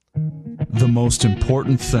The most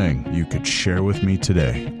important thing you could share with me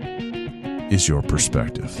today is your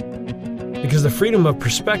perspective. Because the freedom of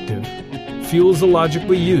perspective fuels the logic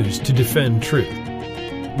we use to defend truth.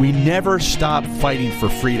 We never stop fighting for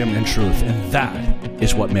freedom and truth, and that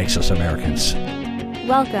is what makes us Americans.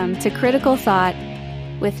 Welcome to Critical Thought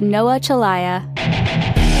with Noah Chalaya.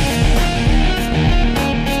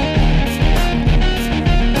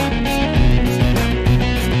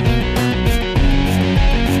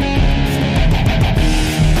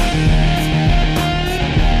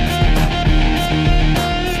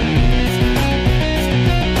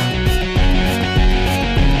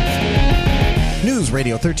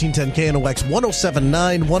 Radio 1310 KNOX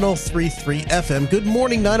 1079 1033 FM. Good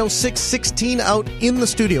morning, 906-16 out in the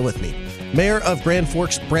studio with me. Mayor of Grand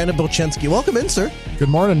Forks, Brandon Bochencki. Welcome in, sir. Good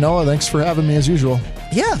morning, Noah. Thanks for having me as usual.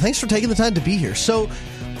 Yeah, thanks for taking the time to be here. So,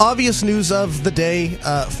 obvious news of the day,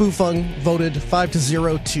 Fufeng voted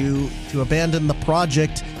 5-0 to abandon the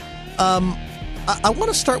project. I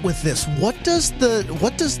want to start with this. What does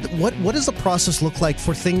the process look like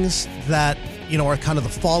for things that are kind of the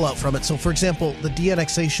fallout from it? So, for example, the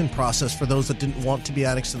de-annexation process for those that didn't want to be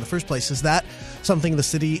annexed in the first place, is that something the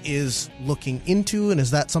city is looking into, and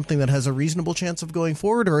is that something that has a reasonable chance of going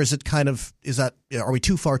forward, or is it are we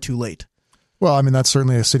too far too late? Well, I mean, that's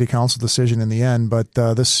certainly a city council decision in the end, but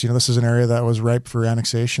this is an area that was ripe for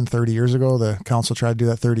annexation 30 years ago. The council tried to do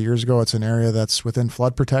that 30 years ago. It's an area that's within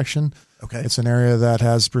flood protection. Okay. It's an area that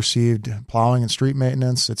has perceived plowing and street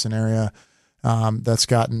maintenance. It's an area that's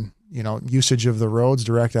gotten usage of the roads,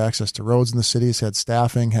 direct access to roads in the city, has had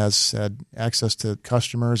staffing, has had access to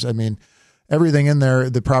customers. I mean, everything in there,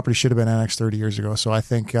 the property should have been annexed 30 years ago. So I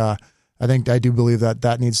do believe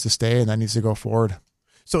that needs to stay and that needs to go forward.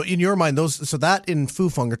 So in your mind, that in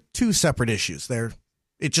Fufeng are two separate issues.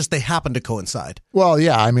 They happen to coincide. Well,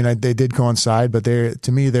 yeah, I mean, they did coincide, but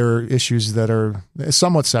to me, there are issues that are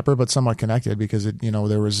somewhat separate but somewhat connected because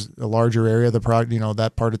there was a larger area.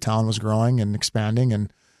 That part of town was growing and expanding,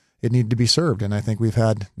 and it needed to be served. And I think we've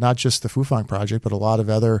had not just the Fufeng project, but a lot of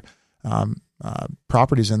other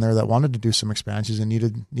properties in there that wanted to do some expansions and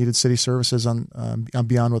needed city services on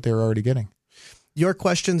beyond what they were already getting. Your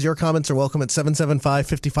questions, your comments are welcome at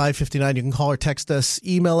 775-5559. You can call or text us,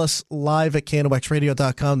 email us live at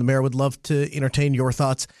knoxradio.com. The mayor would love to entertain your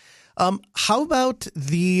thoughts. How about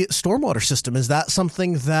the stormwater system? Is that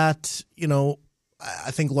something that,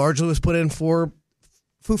 I think largely was put in for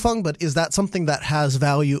Fufeng, but is that something that has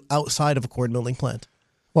value outside of a cord milling plant?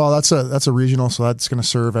 Well, that's a regional, so that's going to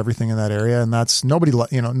serve everything in that area, and that's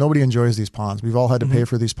nobody enjoys these ponds. We've all had to pay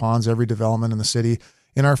for these ponds, every development in the city.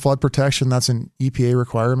 In our flood protection, that's an EPA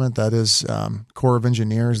requirement. That is Corps of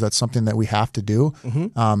Engineers. That's something that we have to do.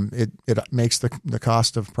 Mm-hmm. It makes the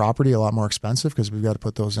cost of property a lot more expensive because we've got to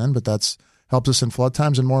put those in, but that's helps us in flood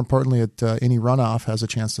times, and more importantly, any runoff has a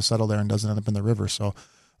chance to settle there and doesn't end up in the river. So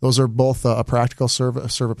those are both a practical serve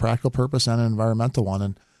a practical purpose and an environmental one.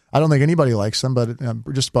 And I don't think anybody likes them, but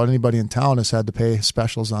just about anybody in town has had to pay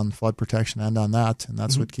specials on flood protection and on that, and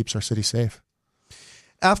that's what keeps our city safe.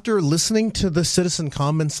 After listening to the citizen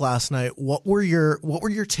comments last night, what were your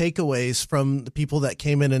takeaways from the people that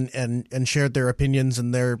came in and shared their opinions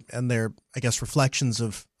and their I guess reflections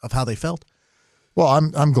of how they felt? Well,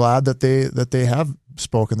 I'm glad that they have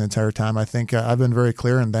spoken the entire time. I think I've been very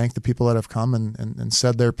clear and thanked the people that have come and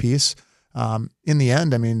said their piece. In the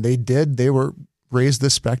end, I mean, they were raised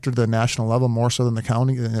this specter to the national level more so than the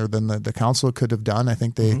county or than the council could have done. I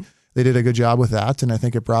think they did a good job with that, and I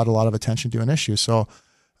think it brought a lot of attention to an issue. So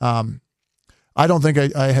I don't think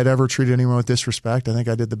I had ever treated anyone with disrespect. I think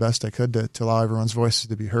I did the best I could to allow everyone's voices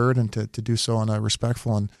to be heard and to do so in a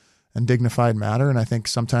respectful and dignified manner. And I think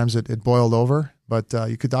sometimes it boiled over, but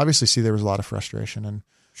you could obviously see there was a lot of frustration and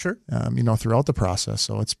throughout the process.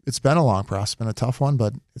 So it's been a long process, been a tough one,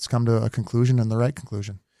 but it's come to a conclusion and the right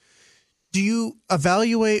conclusion. Do you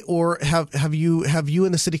evaluate, or have you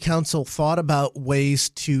in the city council thought about ways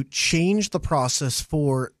to change the process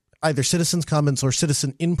for either citizens' comments or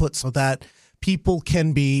citizen input so that people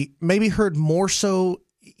can be maybe heard more so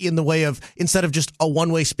in the way of, instead of just a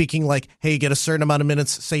one-way speaking, like, hey, you get a certain amount of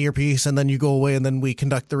minutes, say your piece, and then you go away and then we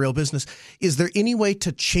conduct the real business. Is there any way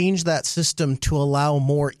to change that system to allow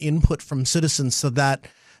more input from citizens so that,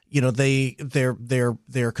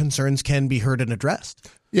 their concerns can be heard and addressed?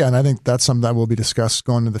 Yeah, and I think that's something that will be discussed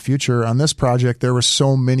going into the future. On this project, there were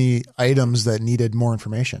so many items that needed more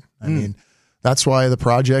information. I mean, that's why the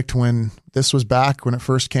project, when this was back, when it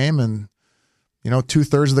first came, and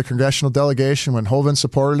 2/3 of the congressional delegation, when Hoeven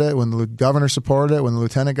supported it, when the governor supported it, when the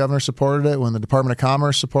lieutenant governor supported it, when the Department of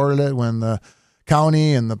Commerce supported it, when the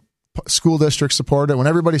county and the school districts supported it. When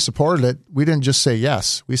everybody supported it, we didn't just say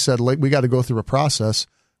yes. We said, we got to go through a process.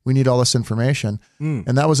 We need all this information.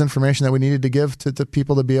 And that was information that we needed to give to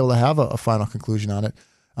people to be able to have a final conclusion on it.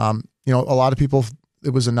 A lot of people,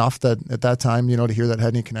 it was enough that at that time, to hear that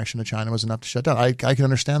had any connection to China was enough to shut down. I can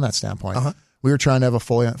understand that standpoint. We were trying to have a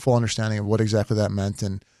full understanding of what exactly that meant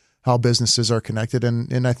and how businesses are connected.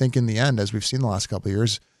 And I think in the end, as we've seen the last couple of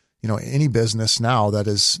years, any business now that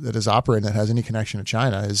is operating that has any connection to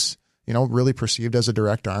China is, really perceived as a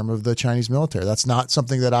direct arm of the Chinese military. That's not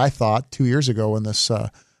something that I thought 2 years ago when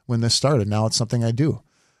this started. Now it's something I do.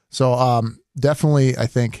 So definitely, I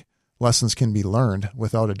think lessons can be learned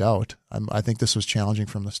without a doubt. I think this was challenging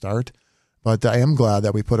from the start, but I am glad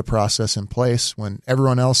that we put a process in place. When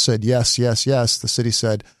everyone else said yes, yes, yes, the city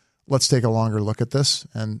said, let's take a longer look at this.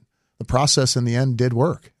 And the process in the end did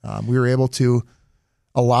work. We were able to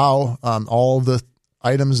allow all the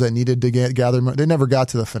items that needed to gather. They never got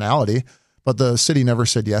to the finality, but the city never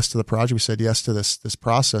said yes to the project. We said yes to this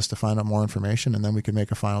process to find out more information, and then we could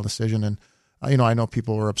make a final decision. And I know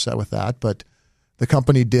people were upset with that, but the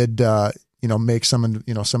company did make some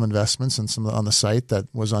investments and some on the site that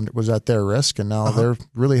was at their risk, and now they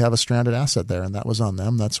really have a stranded asset there, and that was on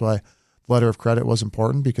them. That's why letter of credit was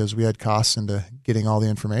important, because we had costs into getting all the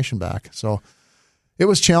information back. So it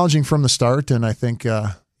was challenging from the start, and I think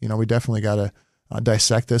we definitely got to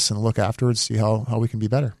dissect this and look afterwards, see how we can be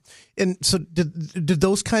better. And so did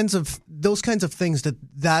those kinds of things, did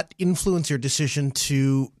that influence your decision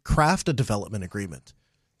to craft a development agreement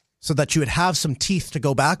so that you would have some teeth to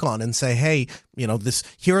go back on and say, hey,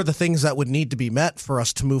 here are the things that would need to be met for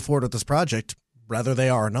us to move forward with this project, whether they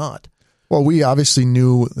are or not? Well, we obviously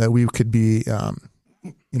knew that we could be,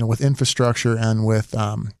 with infrastructure and with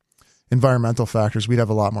environmental factors, we'd have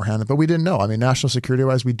a lot more hand in it, but we didn't know. I mean, national security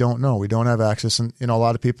wise, we don't know. We don't have access. And, a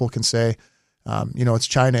lot of people can say, it's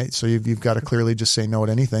China, so you've got to clearly just say no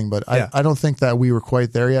to anything. But I don't think that we were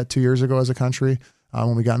quite there yet 2 years ago as a country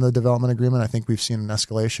when we got into the development agreement. I think we've seen an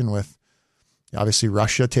escalation with obviously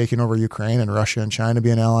Russia taking over Ukraine and Russia and China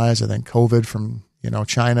being allies. I think COVID from,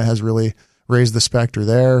 China has really raised the specter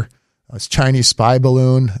there. It's Chinese spy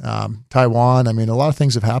balloon, Taiwan. I mean, a lot of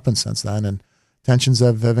things have happened since then, and tensions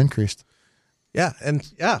have increased.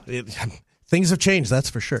 Things have changed, that's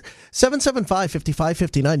for sure.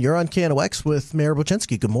 775-5559, you're on KNOX with Mayor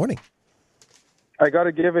Buczynski. Good morning. I got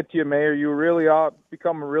to give it to you, Mayor. You really ought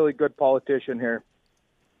become a really good politician here.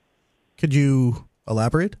 Could you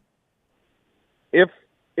elaborate? If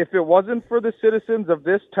it wasn't for the citizens of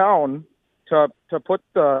this town to put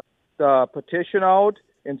the petition out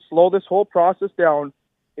and slow this whole process down,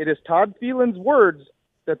 it is Todd Phelan's words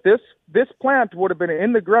that this plant would have been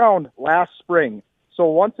in the ground last spring. So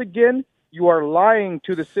once again, you are lying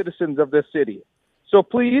to the citizens of this city. So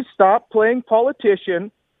please stop playing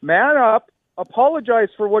politician, man up, apologize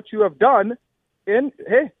for what you have done, and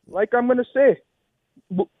hey, like I'm going to say,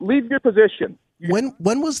 leave your position. When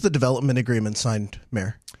was the development agreement signed,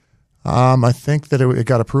 Mayor? I think that it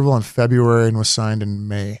got approval in February and was signed in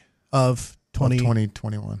May of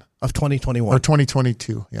 2021. Of 2021. Or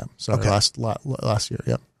 2022, yeah. Sorry, okay. last year,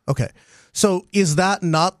 yeah. Okay. So is that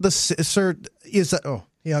not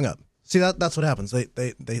he hung up. See, that's what happens.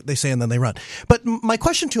 They say and then they run. But my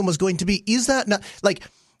question to him was going to be, is that not, like,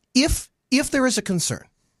 if there is a concern,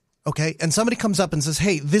 okay, and somebody comes up and says,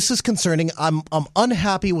 hey, this is concerning, I'm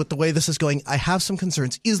unhappy with the way this is going, I have some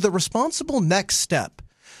concerns, is the responsible next step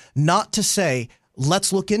not to say,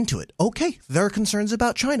 let's look into it? Okay, there are concerns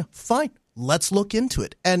about China. Fine, let's look into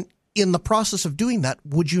it. And in the process of doing that,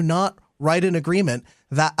 would you not write an agreement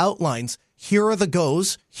that outlines, here are the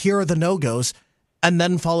goes, here are the no-goes, and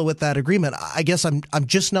then follow with that agreement? I guess I'm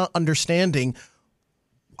just not understanding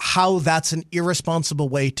how that's an irresponsible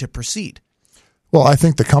way to proceed. Well, I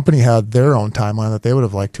think the company had their own timeline that they would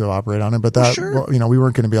have liked to operate on it, but that, sure. we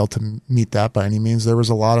weren't going to be able to meet that by any means. There was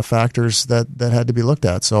a lot of factors that had to be looked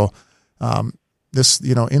at. So, this,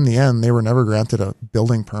 in the end, they were never granted a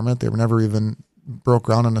building permit. They were never even broke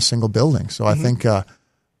ground on a single building. So I think,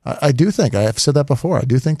 I do think, I've said that before, I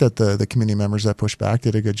do think that the community members that pushed back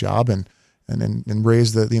did a good job and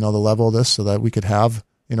raised the level of this so that we could have,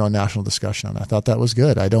 a national discussion on it. I thought that was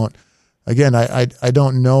good. I don't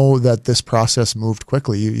know that this process moved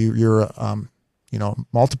quickly. You're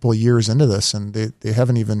multiple years into this, and they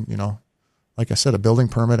haven't even, like I said, a building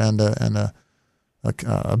permit and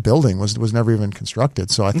a building was never even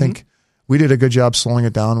constructed. So I think we did a good job slowing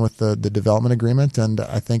it down with the development agreement, and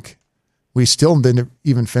I think we still didn't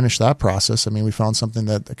even finish that process. I mean, we found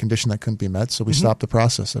a condition that couldn't be met, so we stopped the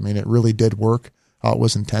process. I mean, it really did work how it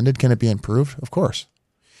was intended. Can it be improved? Of course.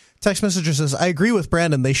 Text messenger says, I agree with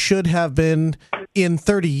Brandon. They should have been in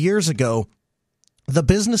 30 years ago, the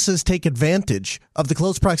businesses take advantage of the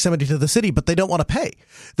close proximity to the city, but they don't want to pay.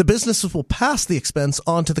 The businesses will pass the expense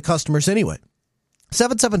on to the customers anyway.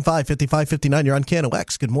 775-5559, you're on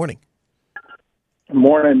KNOX. Good morning. Good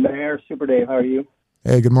morning, Mayor. Super Dave, how are you?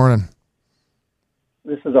 Hey, good morning.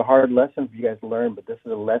 This is a hard lesson for you guys to learn, but this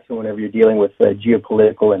is a lesson whenever you're dealing with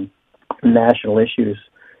geopolitical and national issues.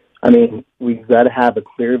 I mean, we've got to have a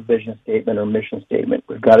clear vision statement or mission statement.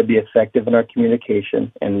 We've got to be effective in our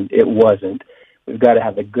communication, and it wasn't. We've got to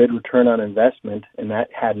have a good return on investment, and that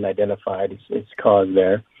hadn't identified its cause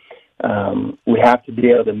there. We have to be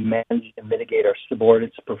able to manage and mitigate our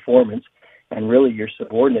subordinates' performance, and really your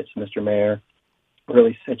subordinates, Mr. Mayor,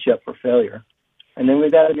 really set you up for failure. And then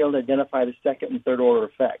we've got to be able to identify the second and third order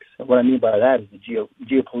effects. And what I mean by that is the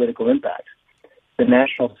geopolitical impacts. The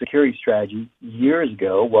national security strategy years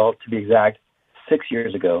ago, well, to be exact, 6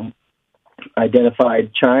 years ago,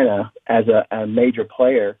 identified China as a major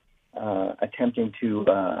player attempting to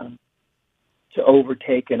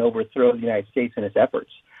overtake and overthrow the United States in its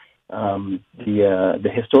efforts.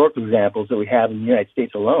 The historical examples that we have in the United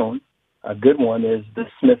States alone, a good one is the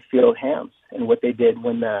Smithfield hams and what they did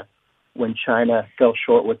when China fell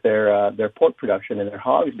short with their pork production and their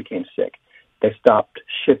hogs became sick. They stopped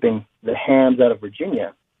shipping the hams out of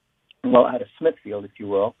Virginia, well, out of Smithfield, if you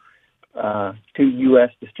will, to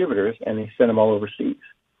U.S. distributors, and they sent them all overseas.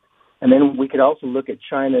 And then we could also look at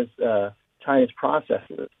China's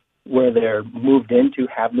processes, where have moved into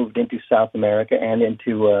South America and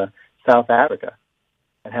into South Africa,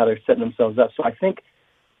 and how they're setting themselves up. So I think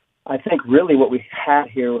really what we had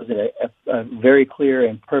here was a very clear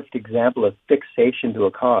and perfect example of fixation to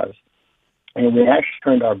a cause, and we actually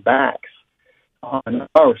turned our backs on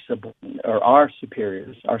our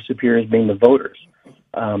superiors being the voters.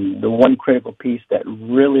 The one critical piece that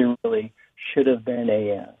really, really should have been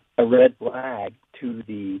a red flag to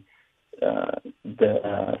the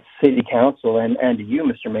city council and to you,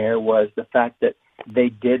 Mr. Mayor, was the fact that they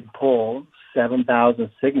did pull 7,000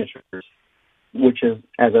 signatures, which is,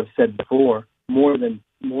 as I've said before, more than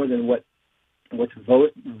what's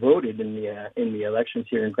voted in the elections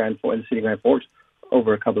here in the city of Grand Forks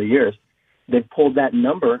over a couple of years. They pulled that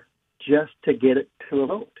number just to get it to a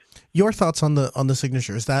vote. Your thoughts on the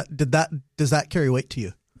signatures? Does that carry weight to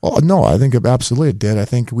you? Well, no, I think absolutely it did. I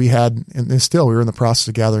think we were in the process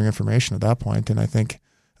of gathering information at that point, and I think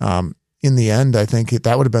in the end, I think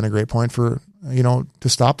that would have been a great point for to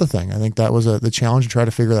stop the thing. I think that was the challenge to try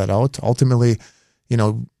to figure that out. Ultimately,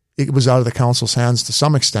 it was out of the council's hands to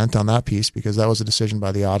some extent on that piece because that was a decision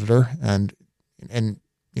by the auditor, and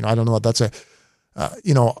I don't know if that's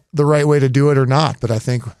the right way to do it or not, but I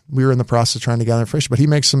think we were in the process of trying to gather information. But he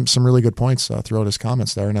makes some really good points throughout his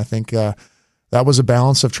comments there, and I think that was a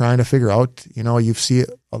balance of trying to figure out. You see,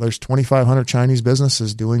 there's 2,500 Chinese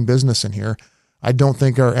businesses doing business in here. I don't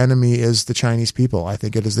think our enemy is the Chinese people. I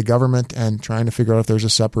think it is the government, and trying to figure out if there's a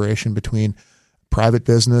separation between private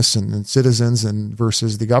business and citizens and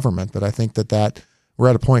versus the government. But I think that we're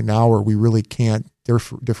at a point now where we really can't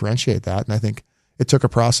differentiate that, and I think it took a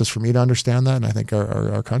process for me to understand that, and I think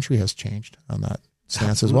our country has changed on that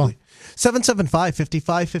stance Absolutely. as well.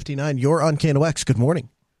 775-5559, you're on KNOX. Good morning.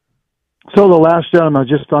 So the last gentleman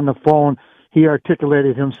just on the phone, he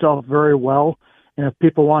articulated himself very well, and if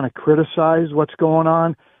people want to criticize what's going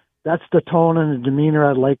on, that's the tone and the demeanor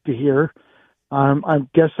I'd like to hear. I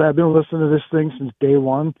guess I've been listening to this thing since day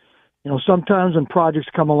one. Sometimes when projects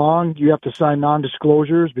come along, you have to sign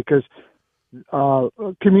non-disclosures because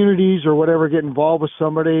communities or whatever get involved with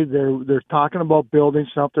somebody. They're talking about building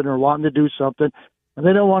something or wanting to do something, and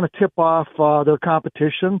they don't want to tip off their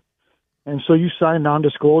competition. And so you sign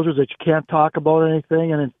non-disclosures that you can't talk about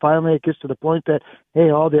anything, and then finally it gets to the point that,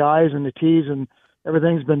 hey, all the I's and the T's and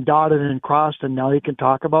everything's been dotted and crossed, and now you can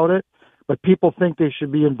talk about it. But people think they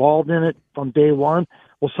should be involved in it from day one.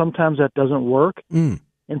 Well, sometimes that doesn't work. And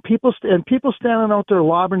people standing out there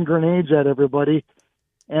lobbing grenades at everybody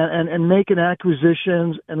and making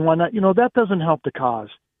acquisitions and whatnot, that doesn't help the cause.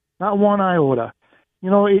 Not one iota.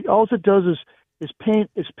 All it does is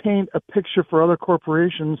paint a picture for other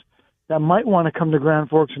corporations that might want to come to Grand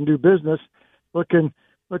Forks and do business, looking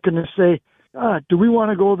to say, do we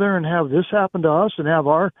want to go there and have this happen to us and have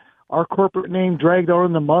our corporate name dragged out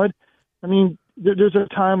in the mud? I mean, there's a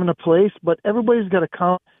time and a place, but everybody's got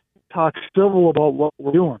to talk civil about what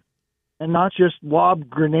we're doing and not just lob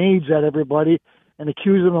grenades at everybody and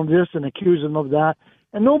accuse them of this and accuse them of that.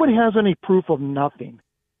 And nobody has any proof of nothing,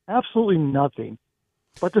 absolutely nothing.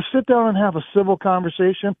 But to sit down and have a civil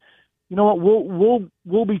conversation, you know what?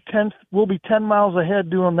 We'll be 10 miles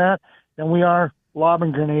ahead doing that than we are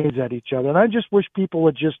lobbing grenades at each other. And I just wish people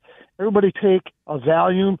would everybody take a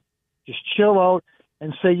Valium, just chill out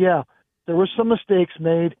and say, yeah, there were some mistakes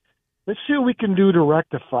made. Let's see what we can do to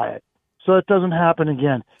rectify it so it doesn't happen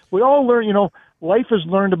again. We all learn, life is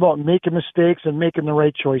learned about making mistakes and making the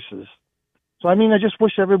right choices. So, I just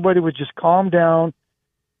wish everybody would just calm down.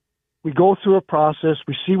 We go through a process.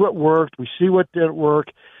 We see what worked. We see what didn't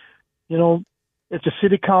work. If the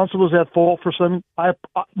city council was at fault for some,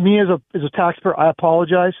 me as a taxpayer, I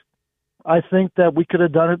apologize. I think that we could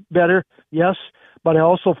have done it better, yes, but I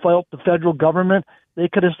also felt the federal government, they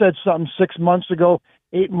could have said something 6 months ago,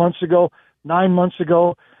 8 months ago, 9 months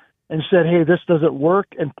ago, and said, hey, this doesn't work,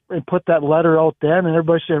 and put that letter out then, and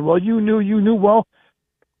everybody said, well, you knew. Well,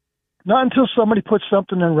 not until somebody puts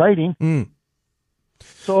something in writing.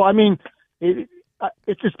 So,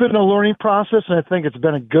 it's been a learning process, and I think it's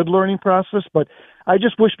been a good learning process, but I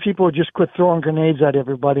just wish people would just quit throwing grenades at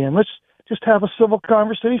everybody, and let's just have a civil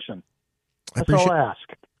conversation. That's all I ask.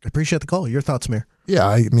 I appreciate the call. Your thoughts, Mayor? Yeah,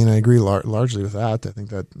 I agree largely with that. I think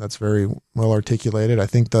that's very well articulated. I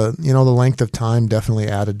think the length of time definitely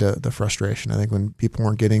added to the frustration. I think when people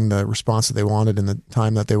weren't getting the response that they wanted in the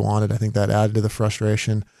time that they wanted, I think that added to the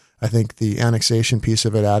frustration. I think the annexation piece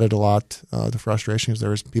of it added a lot to frustration because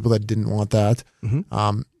there was people that didn't want that.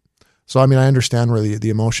 Mm-hmm. So, I understand where the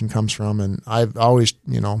emotion comes from, and I've always,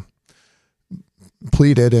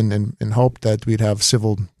 pleaded and hoped that we'd have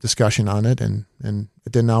civil discussion on it, and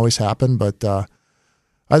it didn't always happen, but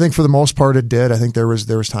I think for the most part it did. I think there was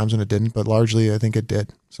times when it didn't, but largely I think it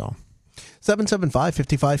did. So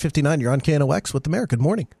 775-5559, you're on KNOX with the Mayor. Good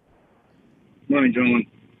morning. Morning, gentlemen.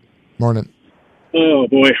 Morning. Oh,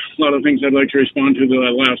 boy. A lot of things I'd like to respond to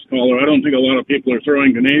that last caller. I don't think a lot of people are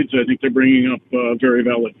throwing grenades. I think they're bringing up very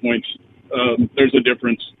valid points. There's a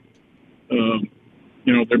difference.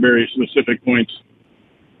 They're very specific points.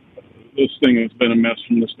 This thing has been a mess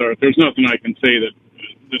from the start. There's nothing I can say that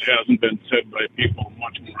hasn't been said by people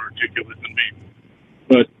much more articulate than me.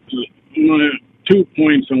 But 2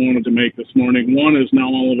 points I wanted to make this morning. One is now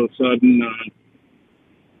all of a sudden,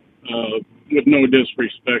 with no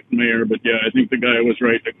disrespect, Mayor, but yeah, I think the guy was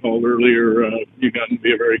right that called earlier. You've gotten to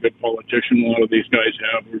be a very good politician. A lot of these guys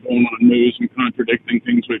have. We're going on news and contradicting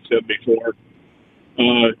things we've said before.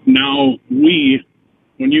 Now,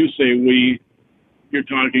 when you say we, you're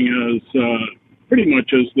talking as pretty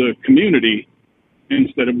much as the community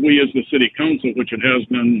instead of we as the city council, which it has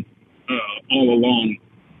been all along.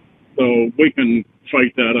 So we can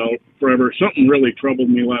fight that out forever. Something really troubled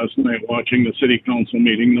me last night watching the city council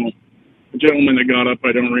meeting, though. The gentleman that got up,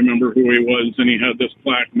 I don't remember who he was, and he had this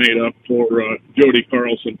plaque made up for Jody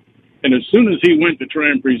Carlson. And as soon as he went to try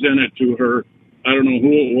and present it to her, I don't know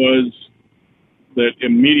who it was, that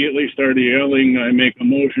immediately started yelling, I make a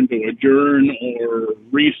motion to adjourn or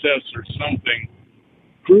recess or something,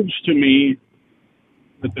 proves to me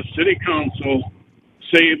that the city council,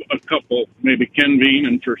 save a couple, maybe Ken Veen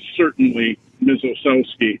and for certainly Ms.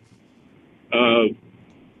 Osowski,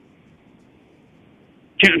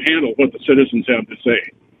 can't handle what the citizens have to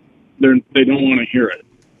say. They don't want to hear it.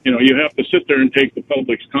 You have to sit there and take the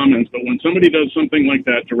public's comments, but when somebody does something like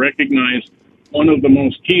that, to recognize one of the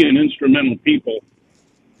most key and instrumental people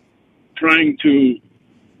trying to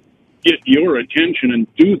get your attention and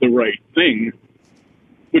do the right thing,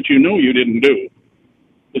 which you didn't do.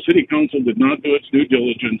 The city council did not do its due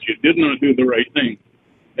diligence. You did not do the right thing.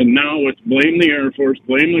 And now it's blame the Air Force,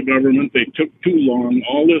 blame the government. They took too long,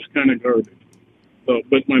 all this kind of garbage. So,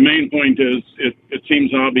 but my main point is it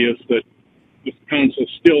seems obvious that the council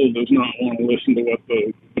still does not want to listen to what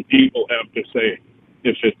the people have to say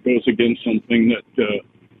if it goes against something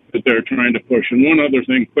that they're trying to push. And one other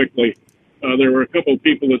thing quickly, there were a couple of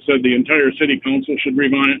people that said the entire city council should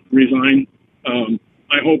resign.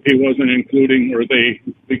 I hope he wasn't including, or they,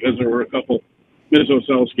 because there were a couple, Ms.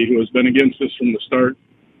 Osowski, who has been against this from the start.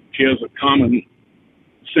 She has a common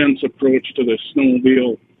sense approach to the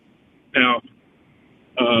snowmobile path.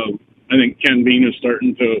 I think Ken Veen is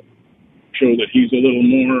starting to show that he's a little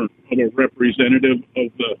more of a representative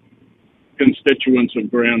of the constituents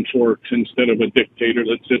of Grand Forks instead of a dictator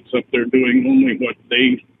that sits up there doing only what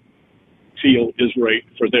they feel is right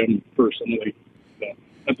for them personally. So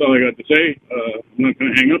that's all I got to say. I'm not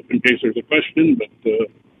going to hang up in case there's a question, but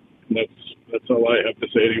that's all I have to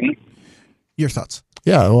say anyway. Your thoughts?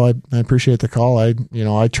 Yeah, well, I appreciate the call. I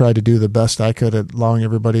tried to do the best I could at allowing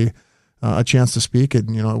everybody a chance to speak.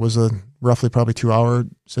 And, it was a roughly probably 2-hour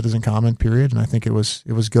citizen comment period. And I think it was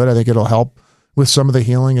good. I think it'll help with some of the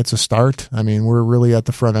healing. It's a start. I mean, we're really at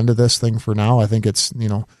the front end of this thing for now. I think it's,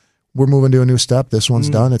 we're moving to a new step. This one's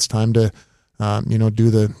done. It's time to, do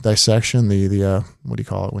the dissection, the what do you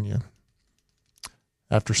call it when you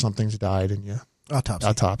after something's died and you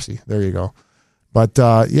autopsy. There you go. But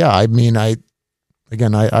I mean, I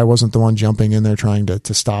wasn't the one jumping in there trying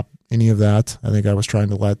to stop any of that. I think I was trying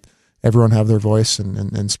to let everyone have their voice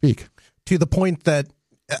and speak. To the point that,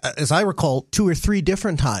 as I recall, 2 or 3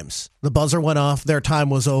 different times the buzzer went off, their time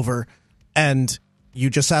was over, and you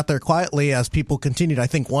just sat there quietly as people continued. I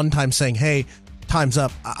think one time saying, "Hey, time's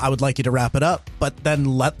up. I would like you to wrap it up," but then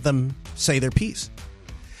let them say their piece.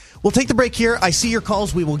 We'll take the break here. I see your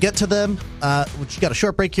calls. We will get to them. We've got a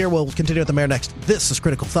short break here. We'll continue with the mayor next. This is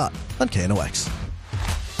Critical Thought on KNOX.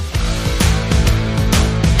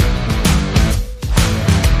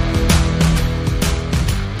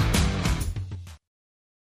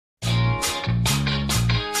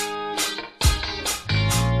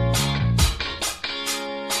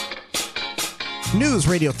 News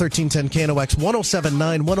Radio 1310 KNOX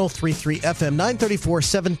 107.9 103.3 FM 934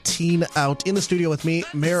 17 out. In the studio with me,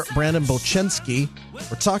 Mayor Brandon Bochenski.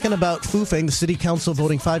 We're talking about Fufeng, the city council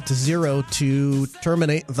voting 5-0 to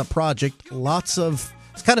terminate the project.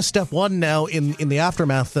 It's kind of step one now in the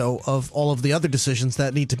aftermath, though, of all of the other decisions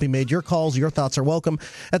that need to be made. Your calls, your thoughts are welcome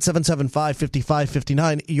at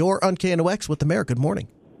 775-5559. You're on KNOX with the mayor. Good morning.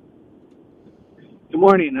 Good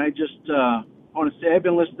morning. I just want to say I've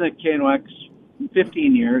been listening to KNOX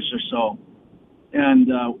 15 years or so. And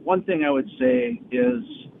one thing I would say is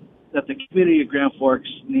that the community of Grand Forks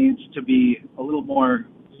needs to be a little more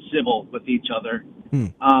civil with each other.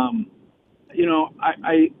 I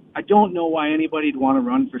don't know why anybody'd want to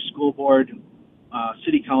run for school board,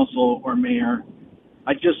 city council, or mayor.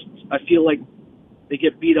 I feel like they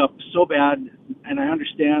get beat up so bad, and I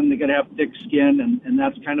understand they got to have thick skin, and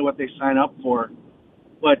that's kind of what they sign up for.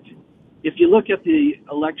 But if you look at the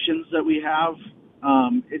elections that we have,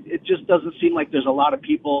 it just doesn't seem like there's a lot of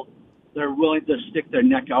people that are willing to stick their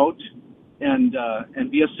neck out and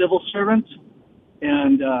be a civil servant.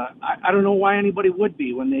 And I don't know why anybody would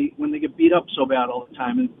be when they get beat up so bad all the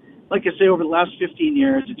time. And like I say, over the last 15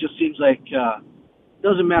 years, it just seems like it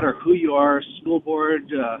doesn't matter who you are, school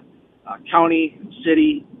board, county,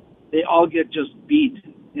 city, they all get just beat.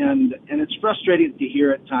 And it's frustrating to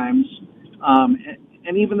hear at times.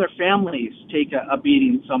 And even their families take a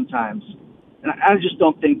beating sometimes. And I just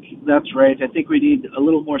don't think that's right. I think we need a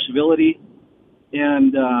little more civility.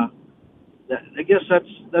 And I guess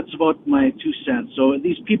that's about my 2 cents. So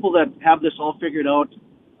these people that have this all figured out,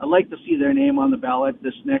 I'd like to see their name on the ballot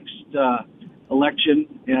this next election,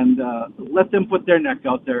 and let them put their neck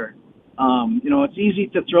out there. It's easy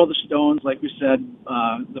to throw the stones, like we said,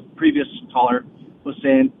 the previous caller was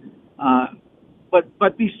saying,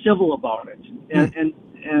 but be civil about it.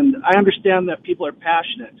 And I understand that people are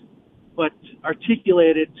passionate, but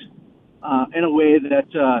articulate it in a way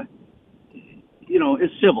that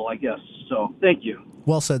is civil, I guess. So thank you.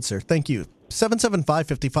 Well said, sir. Thank you.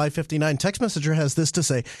 775-5559. Text messenger has this to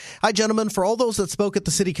say: "Hi, gentlemen. For all those that spoke at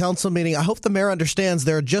the city council meeting, I hope the mayor understands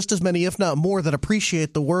there are just as many, if not more, that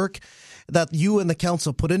appreciate the work that you and the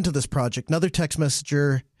council put into this project." Another text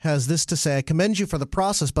messenger has this to say: "I commend you for the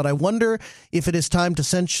process, but I wonder if it is time to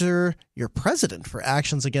censure your president for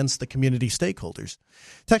actions against the community stakeholders."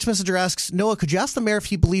 Text messenger asks, "Noah, could you ask the mayor if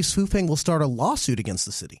he believes Fufeng will start a lawsuit against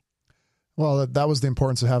the city?" Well, that was the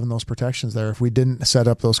importance of having those protections there. If we didn't set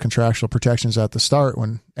up those contractual protections at the start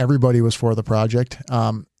when everybody was for the project,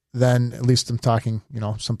 then at least I'm talking,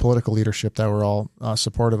 some political leadership that were all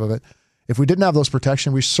supportive of it. If we didn't have those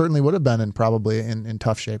protections, we certainly would have been probably in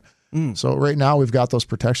tough shape. So right now we've got those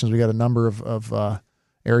protections. We got a number of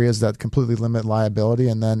areas that completely limit liability.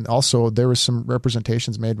 And then also there was some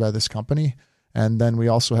representations made by this company. And then we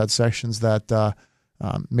also had sections that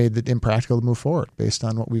made it impractical to move forward based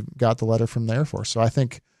on what we got the letter from the Air Force. So I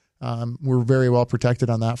think we're very well protected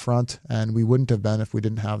on that front, and we wouldn't have been if we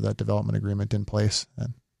didn't have that development agreement in place.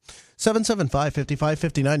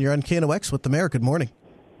 775-5559, you're on KNOX with the mayor. Good morning.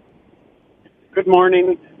 Good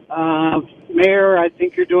morning. Mayor, I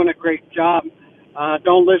think you're doing a great job.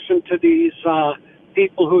 Don't listen to these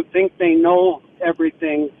people who think they know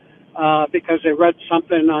everything because they read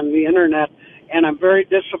something on the internet. And I'm very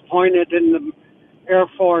disappointed in the Air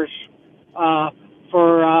Force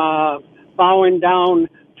for bowing down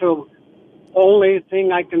to only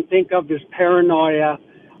thing I can think of is paranoia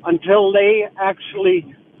until they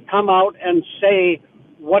actually come out and say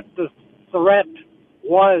what the threat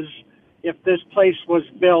was if this place was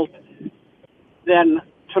built. Then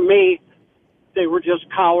to me, they were just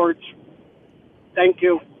cowards. Thank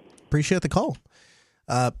you. Appreciate the call.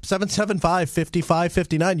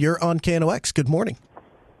 775-5559, you're on KNOX. Good morning.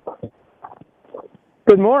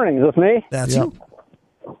 Good morning. Is this me? That's you.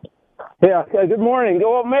 Yeah. Good morning.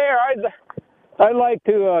 Well, Mayor, I'd like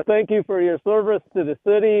to thank you for your service to the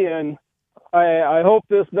city, and I hope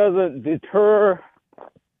this doesn't deter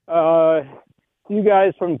you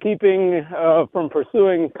guys from from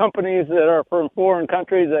pursuing companies that are from foreign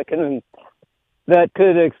countries that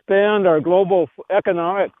could expand our global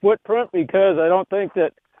economic footprint, because I don't think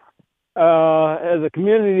that as a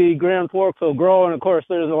community, Grand Forks will grow. And of course,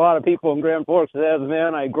 there's a lot of people in Grand Forks that have an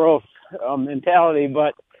anti-growth mentality,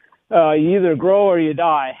 but you either grow or you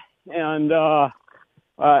die. And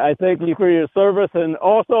I thank you for your service and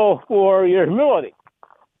also for your humility.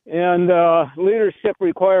 And leadership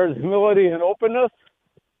requires humility and openness,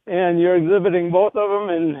 and you're exhibiting both of them.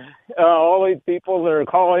 And all these people that are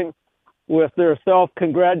calling with their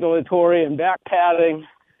self-congratulatory and back-patting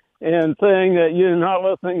and saying that you're not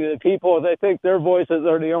listening to the people, they think their voices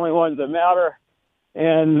are the only ones that matter.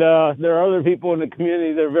 And there are other people in the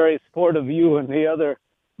community that are very supportive of you and the other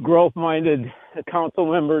growth-minded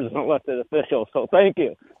council members and elected officials. So thank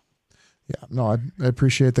you. Yeah, no, I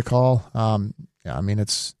appreciate the call. Yeah, I mean,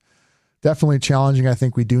 it's definitely challenging. I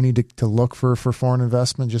think we do need to look for foreign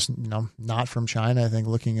investment, just, not from China. I think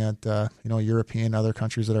looking at, European, other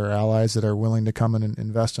countries that are allies that are willing to come and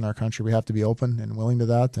invest in our country, we have to be open and willing to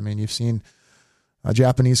that. I mean, you've seen a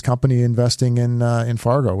Japanese company investing in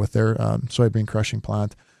Fargo with their soybean crushing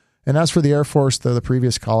plant. And as for the Air Force, the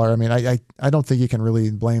previous caller, I mean, I don't think you can really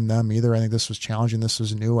blame them either. I think this was challenging. This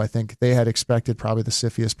was new. I think they had expected probably the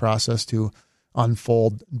CFIUS process to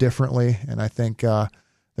unfold differently. And I think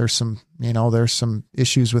there's some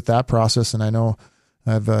issues with that process. And I know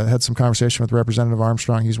I've had some conversation with Representative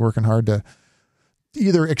Armstrong. He's working hard to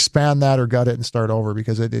either expand that or gut it and start over,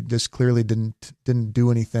 because it just clearly didn't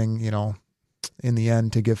do anything, in the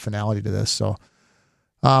end to give finality to this. So,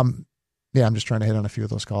 yeah, I'm just trying to hit on a few of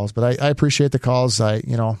those calls, but I appreciate the calls.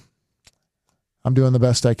 I'm doing the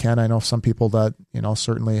best I can. I know some people that,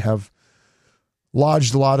 certainly have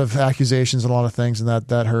lodged a lot of accusations and a lot of things, and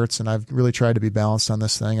that hurts. And I've really tried to be balanced on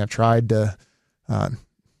this thing. I've tried to,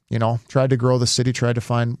 tried to grow the city, tried to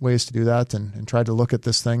find ways to do that, and tried to look at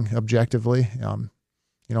this thing objectively.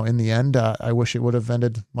 In the end, I wish it would have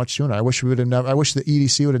ended much sooner. I wish the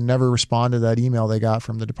EDC would have never responded to that email they got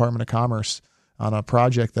from the Department of Commerce on a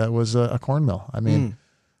project that was a corn mill. I mean,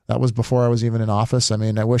 that was before I was even in office. I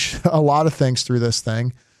mean, I wish a lot of things through this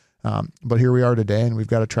thing, but here we are today, and we've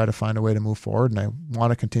got to try to find a way to move forward. And I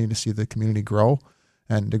want to continue to see the community grow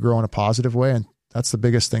and to grow in a positive way. And that's the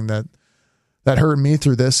biggest thing that hurt me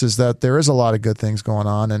through this, is that there is a lot of good things going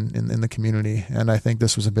on in the community. And I think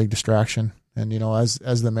this was a big distraction. And,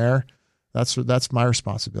 as the mayor, that's my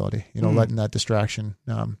responsibility, letting that distraction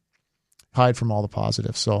hide from all the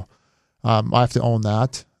positives. So I have to own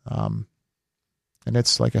that. And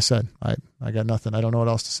it's, like I said, I got nothing. I don't know what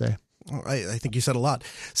else to say. I think you said a lot.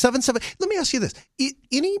 7-7. Let me ask you this.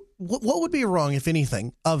 What would be wrong, if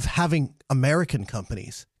anything, of having American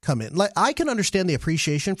companies come in? Like, I can understand the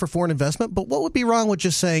appreciation for foreign investment, but what would be wrong with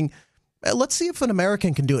just saying, let's see if an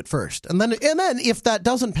American can do it first. And then if that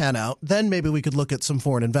doesn't pan out, then maybe we could look at some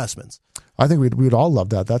foreign investments. I think we'd all love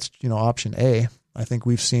that. That's, option A. I think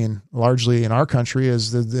we've seen largely in our country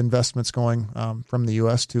is the investments going from the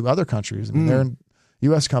U.S. to other countries. I mean,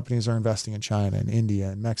 U.S. companies are investing in China and India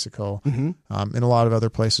and Mexico, in a lot of other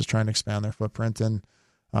places, trying to expand their footprint. And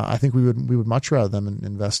I think we would much rather them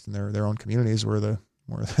invest in their own communities where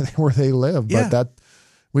they live. Yeah. But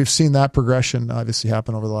we've seen that progression obviously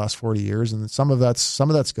happen over the last 40 years, and some of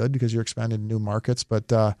that's good because you're expanding into new markets,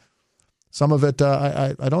 but some of it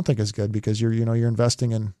I don't think is good, because you're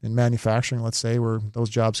investing in manufacturing, let's say, where those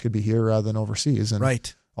jobs could be here rather than overseas. And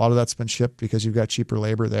right. A lot of that's been shipped because you've got cheaper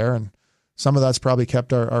labor there, and some of that's probably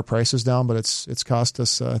kept our prices down, but it's cost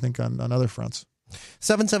us, I think, on other fronts.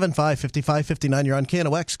 775-5559. You're on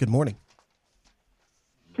KNOX. Good morning.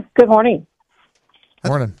 Good morning.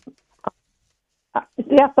 Morning.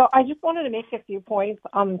 Yeah, so I just wanted to make a few points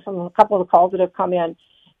from a couple of the calls that have come in.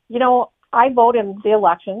 I vote in the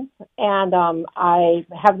elections, and I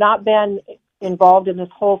have not been involved in this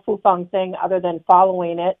whole Fufeng thing other than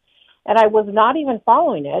following it. And I was not even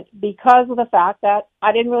following it because of the fact that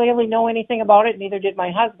I didn't really know anything about it, neither did my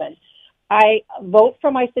husband. I vote for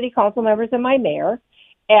my city council members and my mayor,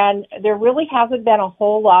 and there really hasn't been a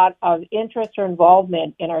whole lot of interest or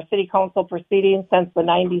involvement in our city council proceedings since the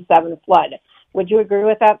 97 flood. Would you agree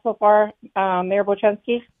with that so far, Mayor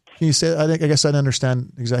Bochensky? Can you say, I guess I didn't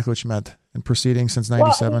understand exactly what you meant in proceedings since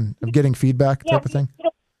 97, of getting feedback type of thing?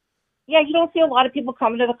 You don't see a lot of people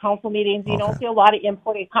coming to the council meetings. You don't see a lot of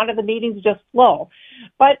input. Kind of the meetings just flow.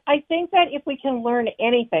 But I think that if we can learn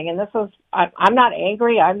anything, and I'm not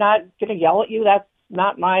angry. I'm not going to yell at you. That's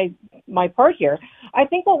not my part here. I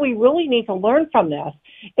think what we really need to learn from this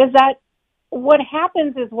is that what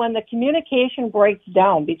happens is when the communication breaks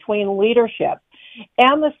down between leadership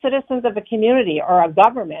and the citizens of a community or a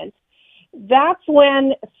government, that's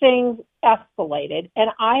when things escalated.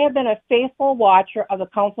 And I have been a faithful watcher of the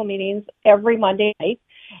council meetings every Monday night.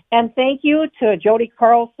 And thank you to Jody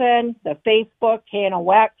Carlson, the Facebook,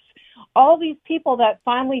 KNOX, all these people that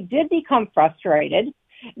finally did become frustrated,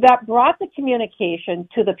 that brought the communication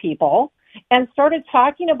to the people and started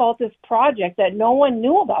talking about this project that no one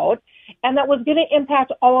knew about and that was going to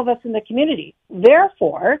impact all of us in the community.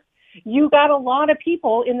 Therefore, you got a lot of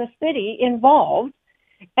people in the city involved.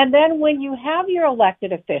 And then when you have your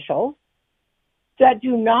elected officials that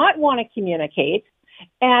do not want to communicate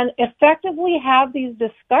and effectively have these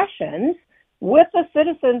discussions with the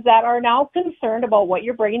citizens that are now concerned about what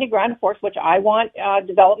you're bringing to Grand Forks, which I want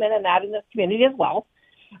development and that in this community as well.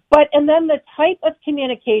 And then the type of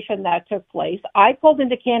communication that took place, I pulled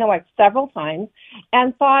into KNOX several times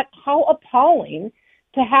and thought how appalling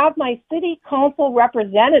to have my city council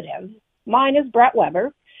representatives, mine is Brett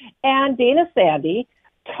Weber, and Dana Sandy,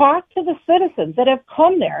 talk to the citizens that have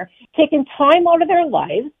come there, taken time out of their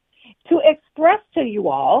lives to express to you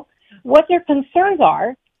all what their concerns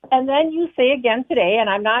are. And then you say again today, and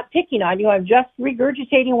I'm not picking on you, I'm just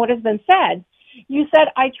regurgitating what has been said. You said,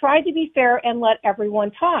 I tried to be fair and let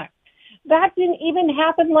everyone talk. That didn't even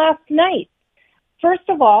happen last night. First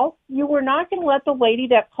of all, you were not going to let the lady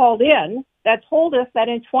that called in that told us that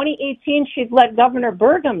in 2018 she'd let Governor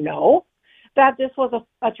Burgum know that this was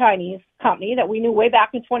a Chinese company that we knew way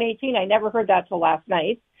back in 2018. I never heard that till last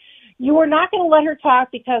night. You were not going to let her talk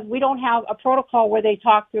because we don't have a protocol where they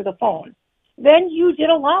talk through the phone. Then you did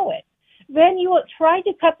allow it. Then you tried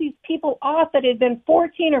to cut these people off that had been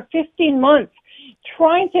 14 or 15 months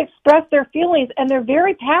trying to express their feelings, and they're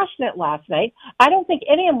very passionate last night. I don't think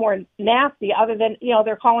any of them were nasty other than,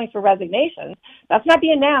 they're calling for resignations. That's not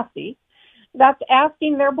being nasty. That's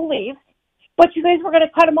asking their beliefs. But you guys were going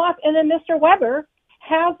to cut them off, and then Mr. Weber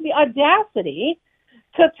has the audacity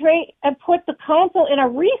to try and put the council in a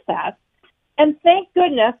recess, and thank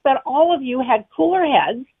goodness that all of you had cooler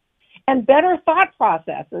heads and better thought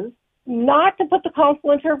processes not to put the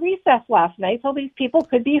council into a recess last night so these people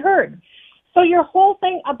could be heard. So your whole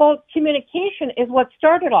thing about communication is what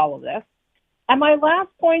started all of this. And my last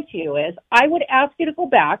point to you is I would ask you to go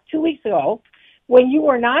back 2 weeks ago when you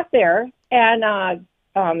were not there and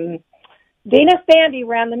Dana Sandy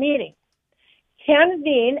ran the meeting. Ken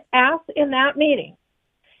Dean asked in that meeting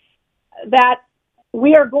that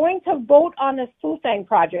we are going to vote on this Fufang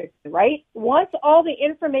project, right? Once all the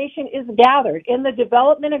information is gathered in the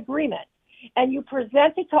development agreement and you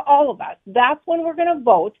present it to all of us, that's when we're going to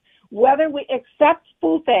vote whether we accept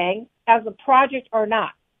Fufang as a project or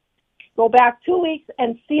not. Go back 2 weeks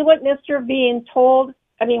and see what Mr.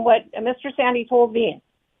 Sandy told Bean.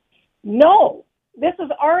 No, this is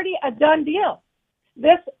already a done deal.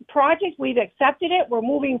 This project, we've accepted it. We're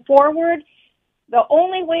moving forward. The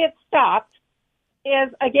only way it stopped is,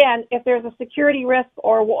 again, if there's a security risk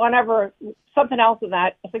or whatever, something else in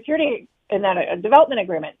that, a security in that a development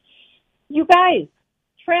agreement. You guys,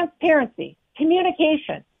 transparency,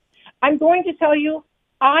 communication. I'm going to tell you,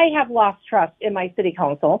 I have lost trust in my city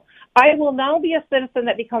council. I will now be a citizen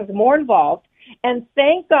that becomes more involved, and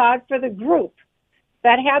thank God for the group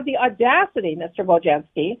that had the audacity, Mr.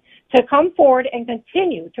 Bojanski, to come forward and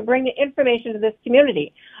continue to bring the information to this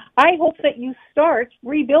community. I hope that you start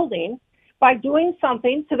rebuilding by doing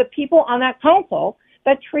something to the people on that council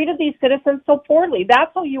that treated these citizens so poorly. That's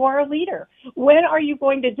how you are a leader. When are you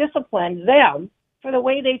going to discipline them for the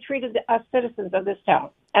way they treated us citizens of this town?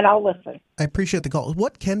 And I'll listen. I appreciate the call.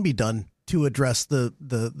 What can be done to address the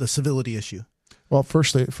civility issue? Well,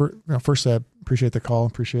 first, I appreciate the call,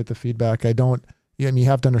 appreciate the feedback. You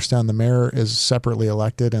have to understand the mayor is separately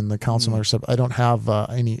elected and the council members. I don't have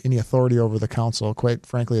any authority over the council. Quite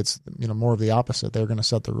frankly, it's more of the opposite. They're going to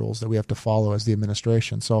set the rules that we have to follow as the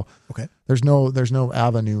administration. So there's no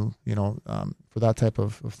avenue for that type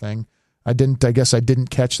of thing. I guess I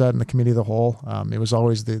didn't catch that in the committee of the whole. It was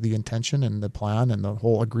always the intention and the plan and the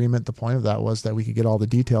whole agreement. The point of that was that we could get all the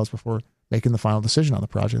details before making the final decision on the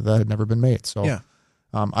project. That had never been made. So. Yeah.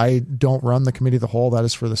 I don't run the committee of the whole. That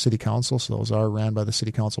is for the city council. So those are ran by the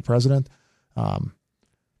city council president.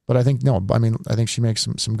 But I think she makes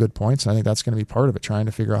some good points. And I think that's going to be part of it, trying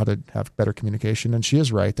to figure out how to have better communication. And she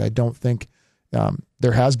is right. I don't think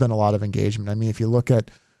there has been a lot of engagement. I mean, if you look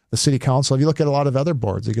at the city council, if you look at a lot of other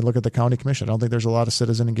boards, you can look at the county commission. I don't think there's a lot of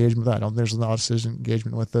citizen engagement with that. I don't think there's a lot of citizen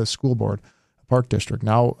engagement with the school board, park district.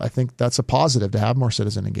 Now, I think that's a positive to have more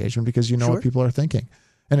citizen engagement because what people are thinking.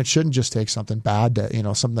 And it shouldn't just take something bad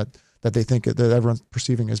to, something that they think that everyone's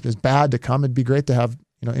perceiving as bad to come. It'd be great to have,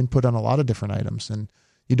 input on a lot of different items, and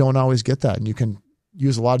you don't always get that. And you can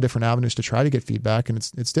use a lot of different avenues to try to get feedback, and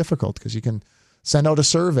it's difficult because you can send out a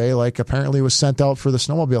survey, like apparently was sent out for the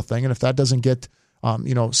snowmobile thing, and if that doesn't get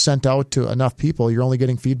sent out to enough people, you're only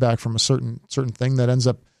getting feedback from a certain thing that ends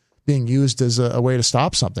up being used as a way to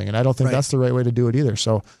stop something. And I don't think that's the right way to do it either.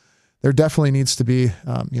 So there definitely needs to be,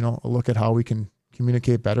 a look at how we can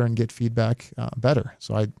communicate better and get feedback better.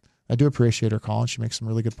 So I do appreciate her call, and she makes some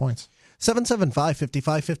really good points.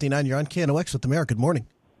 775-5559. You're on KNOX with the mayor. Good morning.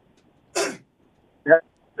 Yeah.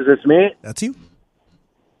 Is this me? That's you.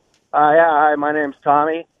 Hi, my name's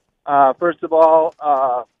Tommy. First of all,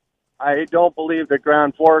 I don't believe that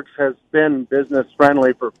Grand Forks has been business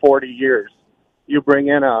friendly for 40 years. You bring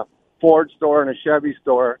in a Ford store and a Chevy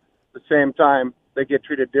store at the same time, they get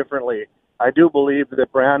treated differently. I do believe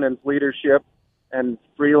that Brandon's leadership and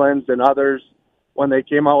Freeland's and others, when they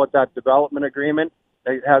came out with that development agreement,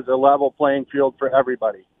 it has a level playing field for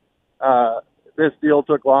everybody. This deal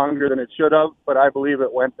took longer than it should have, but I believe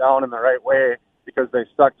it went down in the right way because they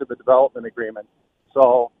stuck to the development agreement.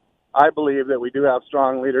 So I believe that we do have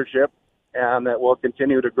strong leadership and that we'll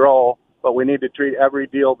continue to grow, but we need to treat every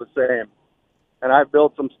deal the same. And I've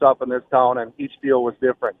built some stuff in this town, and each deal was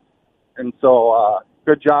different. And so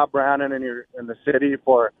good job, Brandon, and the city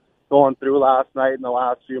for going through last night and the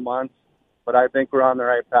last few months, but I think we're on the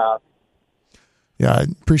right path. Yeah, I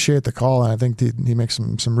appreciate the call, and I think he makes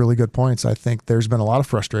some really good points. I think there's been a lot of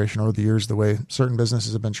frustration over the years the way certain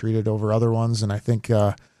businesses have been treated over other ones, and I think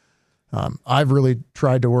I've really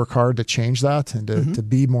tried to work hard to change that and to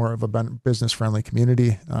be more of a business-friendly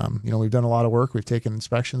community. We've done a lot of work. We've taken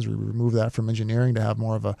inspections. We removed that from engineering to have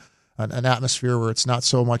more of an atmosphere where it's not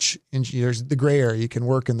so much there's the gray area. You can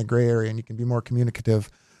work in the gray area, and you can be more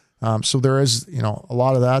communicative. So there is, a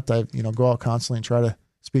lot of that. I, go out constantly and try to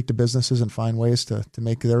speak to businesses and find ways to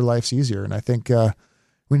make their lives easier. And I think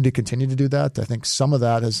we need to continue to do that. I think some of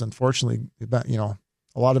that has unfortunately been,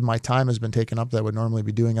 a lot of my time has been taken up that would normally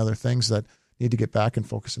be doing other things that need to get back and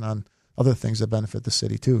focusing on other things that benefit the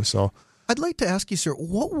city too. So I'd like to ask you, sir,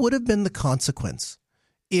 what would have been the consequence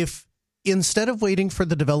if instead of waiting for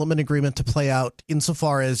the development agreement to play out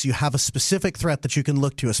insofar as you have a specific threat that you can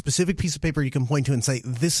look to, a specific piece of paper you can point to and say,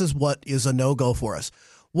 this is what is a no-go for us?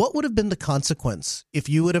 What would have been the consequence if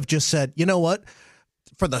you would have just said, you know what,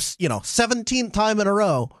 for the 17th time in a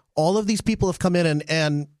row, all of these people have come in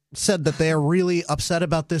and said that they are really upset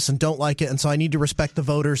about this and don't like it, and so I need to respect the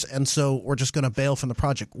voters, and so we're just going to bail from the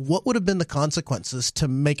project. What would have been the consequences to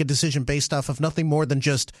make a decision based off of nothing more than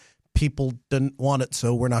just people didn't want it,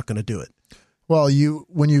 so we're not going to do it? Well,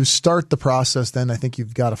 when you start the process, then I think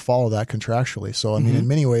you've got to follow that contractually. So, I mean, in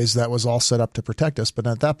many ways, that was all set up to protect us. But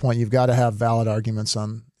at that point, you've got to have valid arguments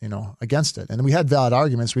against it. And we had valid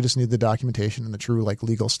arguments. We just need the documentation and the true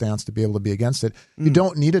legal stance to be able to be against it. You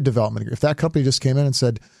don't need a development agreement. If that company just came in and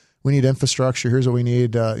said, we need infrastructure, here's what we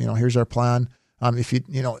need, here's our plan. If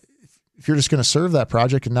you're just going to serve that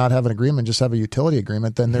project and not have an agreement, just have a utility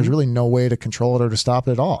agreement, then there's really no way to control it or to stop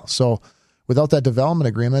it at all. So without that development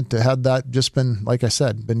agreement, had that just been, like I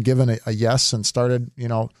said, been given a yes and started,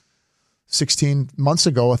 16 months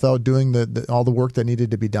ago without doing all the work that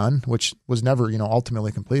needed to be done, which was never,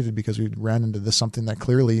 ultimately completed because we ran into something that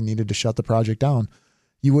clearly needed to shut the project down,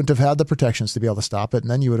 you wouldn't have had the protections to be able to stop it.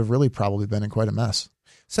 And then you would have really probably been in quite a mess.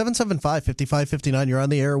 775-5559. You're on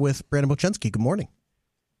the air with Brandon Bochensky. Good morning.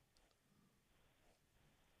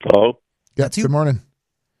 Hello. Yeah, that's you. Good morning.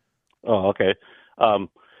 Oh, okay.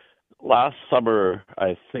 Last summer,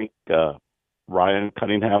 I think Ryan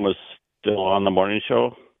Cunningham was still on the morning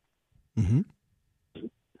show.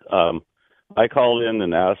 I called in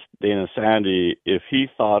and asked Dana Sandy if he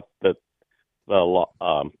thought that the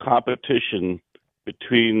competition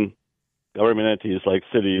between government entities like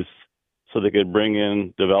cities so they could bring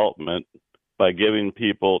in development by giving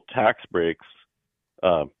people tax breaks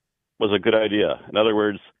was a good idea. In other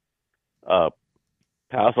words,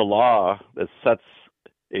 pass a law that sets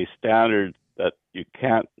a standard that you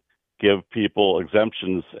can't give people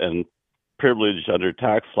exemptions and privilege under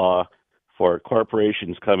tax law for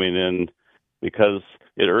corporations coming in because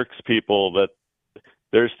it irks people that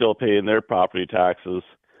they're still paying their property taxes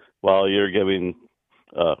while you're giving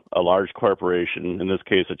a large corporation, in this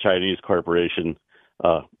case a Chinese corporation,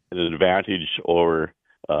 an advantage over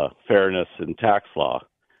fairness in tax law.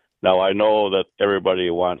 Now, I know that everybody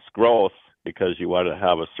wants growth because you want to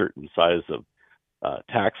have a certain size of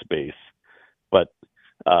tax base, but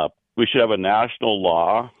we should have a national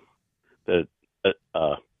law that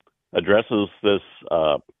addresses this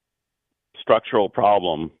structural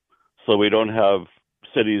problem so we don't have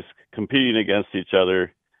cities competing against each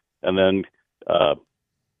other and then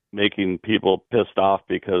making people pissed off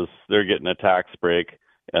because they're getting a tax break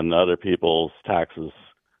and other people's taxes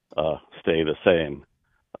stay the same.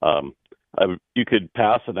 You could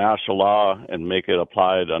pass a national law and make it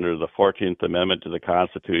applied under the 14th Amendment to the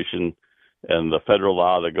Constitution, and the federal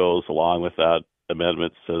law that goes along with that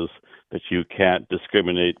amendment says that you can't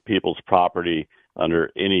discriminate people's property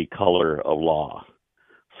under any color of law.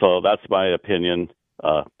 So that's my opinion.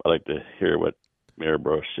 I'd like to hear what Mayor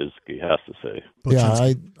Brzezinski has to say.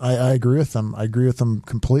 Yeah, I agree with them. I agree with them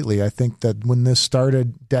completely. I think that when this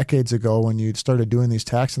started decades ago, when you started doing these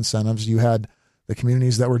tax incentives, you had the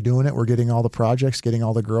communities that were doing it were getting all the projects, getting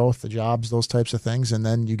all the growth, the jobs, those types of things. And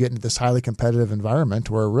then you get into this highly competitive environment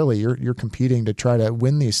where really you're competing to try to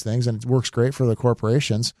win these things, and it works great for the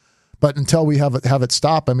corporations. But until we have it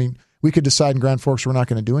stop, I mean, we could decide in Grand Forks we're not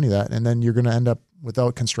going to do any of that, and then you're going to end up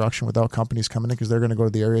without construction, without companies coming in, because they're going to go to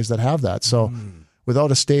the areas that have that. So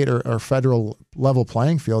without a state or federal level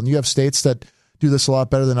playing field, and you have states that do this a lot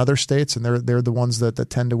better than other states, and they're the ones that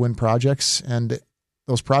tend to win projects, and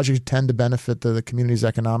those projects tend to benefit the communities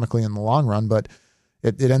economically in the long run, but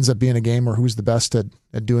it ends up being a game where who's the best at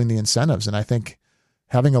doing the incentives. And I think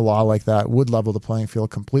having a law like that would level the playing field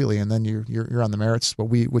completely, and then you're on the merits. But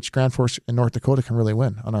which Grand Forks and North Dakota can really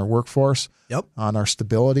win on our workforce, on our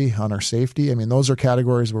stability, on our safety. I mean, those are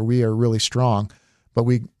categories where we are really strong. But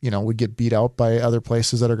we get beat out by other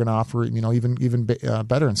places that are going to offer even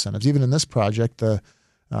better incentives. Even in this project,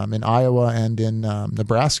 in Iowa and in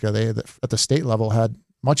Nebraska, they at the state level had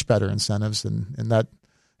much better incentives, and that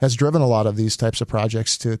has driven a lot of these types of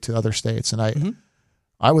projects to other states. And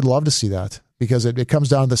I would love to see that, because it comes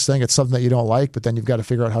down to this thing. It's something that you don't like, but then you've got to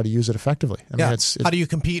figure out how to use it effectively. I mean, how do you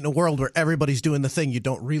compete in a world where everybody's doing the thing you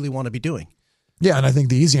don't really want to be doing? Yeah, and I think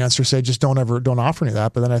the easy answer is say just don't offer any of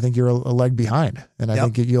that. But then I think you're a leg behind, and I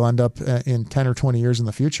think you'll end up in 10 or 20 years in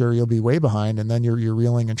the future, you'll be way behind, and then you're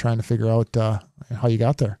reeling and trying to figure out how you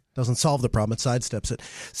got there. Doesn't solve the problem; it sidesteps it.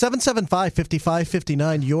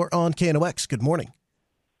 775-5559. You're on KNOX. Good morning.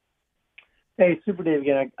 Hey, Super Dave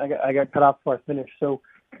again. I got cut off before I finished. So,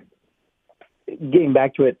 getting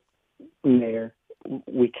back to it, Mayor,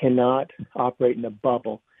 we cannot operate in a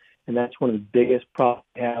bubble. And that's one of the biggest problems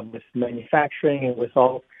we have with manufacturing and with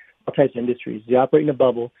all types of industries. They operate in a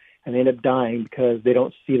bubble, and they end up dying because they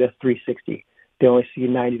don't see the 360. They only see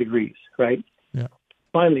 90 degrees, right? Yeah.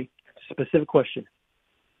 Finally, specific question.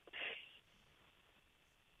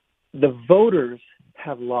 The voters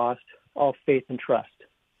have lost all faith and trust.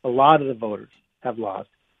 A lot of the voters have lost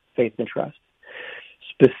faith and trust.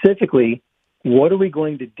 Specifically, what are we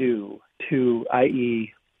going to do to,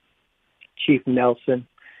 i.e., Chief Nelson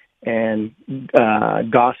and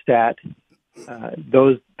Gostat,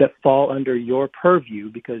 those that fall under your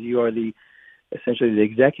purview because you are essentially the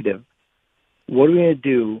executive? What are we going to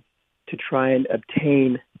do to try and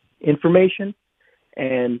obtain information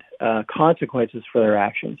and consequences for their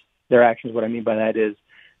actions? Their actions, what I mean by that is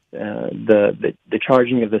the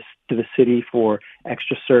charging to the city for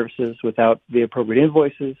extra services without the appropriate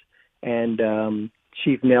invoices, and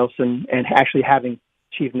Chief Nelson, and actually having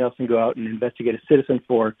Chief Nelson go out and investigate a citizen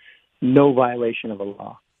for no violation of a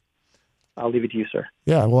law. I'll leave it to you, sir.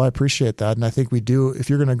 Yeah, well, I appreciate that. And I think we do, if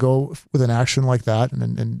you're going to go with an action like that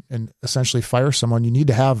and essentially fire someone, you need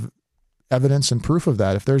to have evidence and proof of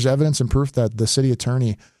that. If there's evidence and proof that the city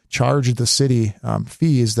attorney charged the city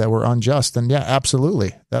fees that were unjust, then yeah,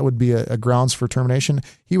 absolutely. That would be a grounds for termination.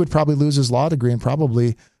 He would probably lose his law degree and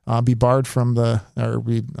probably be barred from the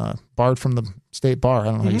state bar. I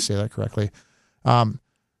don't know how you say that correctly. I'll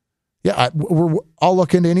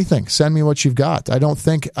look into anything. Send me what you've got. I don't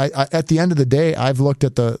think at the end of the day, I've looked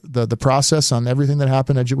at the process on everything that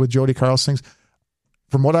happened with Jody Carlson's.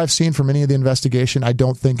 From what I've seen from any of the investigation, I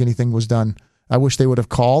don't think anything was done. I wish they would have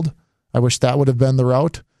called. I wish that would have been the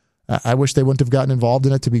route. I wish they wouldn't have gotten involved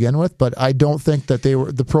in it to begin with, but I don't think that they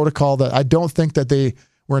were the protocol that I don't think that they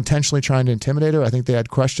were intentionally trying to intimidate her. I think they had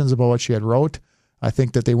questions about what she had wrote. I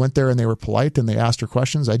think that they went there and they were polite and they asked her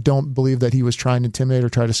questions. I don't believe that he was trying to intimidate or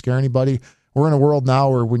try to scare anybody. We're in a world now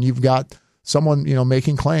where when you've got someone,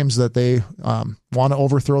 making claims that they want to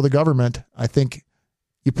overthrow the government, I think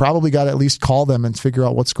you probably got to at least call them and figure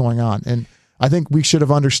out what's going on. And I think we should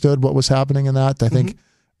have understood what was happening in that. I think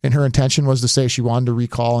and her intention was to say she wanted to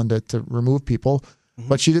recall and to remove people.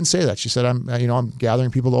 But she didn't say that. She said, I'm gathering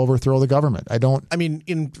people to overthrow the government.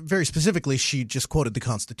 Very specifically, she just quoted the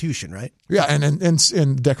Constitution, right? Yeah. And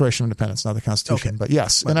in Declaration of Independence, not the Constitution, but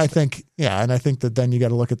yes. And I think that then you got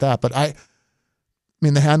to look at that. But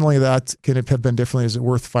the handling of that can it have been differently? Is it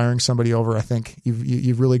worth firing somebody over? I think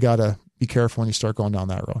you've really got to be careful when you start going down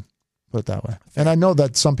that road. Put it that way. And I know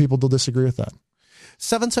that some people will disagree with that.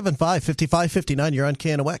 775-5559. You're on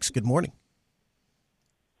KNOX. Good morning.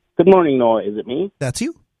 Good morning, Noah. Is it me? That's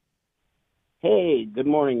you. Hey, good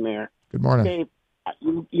morning, Mayor. Good morning. Dave,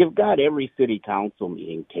 you've got every city council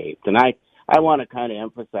meeting taped, and I want to kind of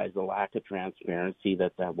emphasize the lack of transparency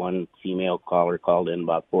that one female caller called in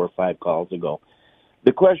about 4 or 5 calls ago.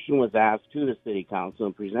 The question was asked to the city council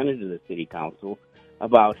and presented to the city council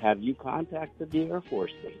about, have you contacted the Air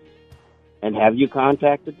Force Base? And have you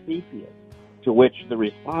contacted CPS? To which the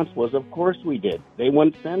response was, of course we did. They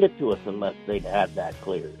wouldn't send it to us unless they'd had that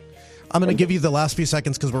cleared. I'm going to give you the last few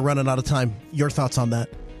seconds because we're running out of time. Your thoughts on that?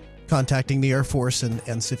 Contacting the Air Force and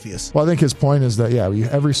CFIUS. Well, I think his point is that,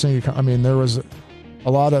 every single, there was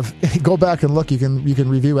a lot of, go back and look, you can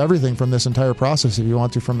review everything from this entire process if you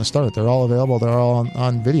want to from the start. They're all available. They're all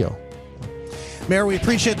on video. Mayor, we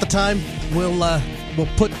appreciate the time. We'll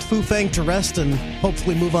put Fufang to rest and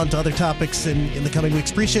hopefully move on to other topics in the coming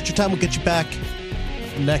weeks. Appreciate your time. We'll get you back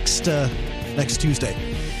next Tuesday.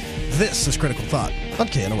 This is Critical Thought on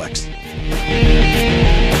KNOX.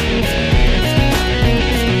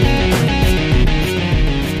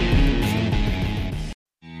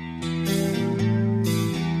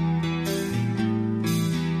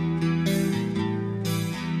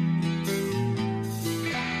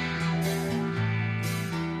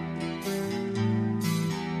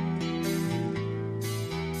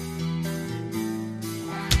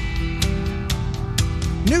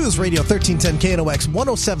 News Radio 1310 KNOX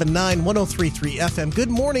 107.9 103.3 FM. Good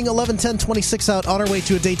morning, 11:10, 26 out, on our way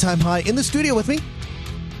to a daytime high. In the studio with me,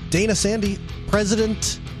 Dana Sandy,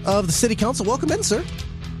 President of the City Council. Welcome in, sir.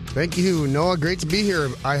 Thank you, Noah. Great to be here.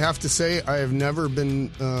 I have to say, I have never been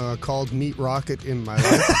called Meat Rocket in my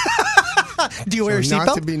life. Do you wear a seatbelt?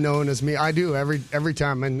 Not to be known as me. I do every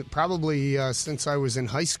time, and probably since I was in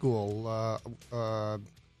high school. I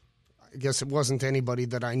guess it wasn't anybody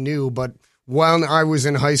that I knew, but when I was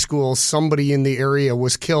in high school, somebody in the area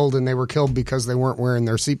was killed, and they were killed because they weren't wearing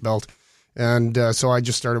their seatbelt. And so I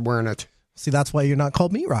just started wearing it. See, that's why you're not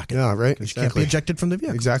called Meat Rocket. Yeah, right. Because you can't be ejected from the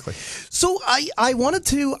vehicle. Exactly. So I wanted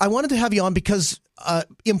to have you on because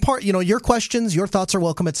in part, your questions, your thoughts are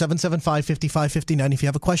welcome at 775-5559. If you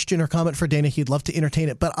have a question or comment for Dana, he'd love to entertain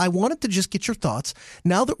it. But I wanted to just get your thoughts.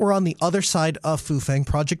 Now that we're on the other side of Fufang,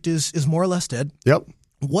 project is more or less dead. Yep.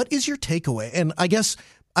 What is your takeaway? And I guess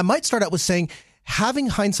I might start out with saying, having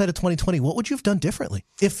hindsight of 2020, what would you have done differently,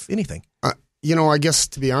 if anything? I guess,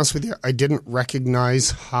 to be honest with you, I didn't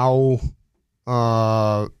recognize how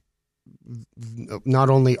not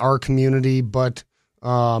only our community, but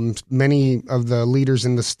many of the leaders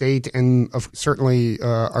in the state and certainly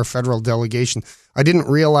our federal delegation, I didn't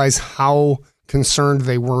realize how concerned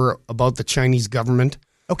they were about the Chinese government.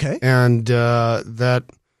 Okay. And that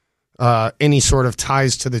any sort of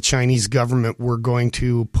ties to the Chinese government were going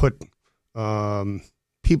to put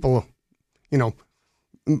people,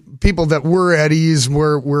 people that were at ease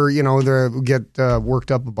were get worked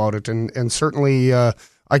up about it. And certainly I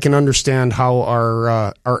can understand how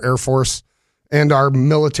our Air Force and our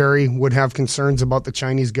military would have concerns about the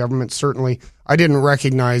Chinese government. Certainly, I didn't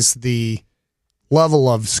recognize the level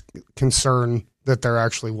of concern that there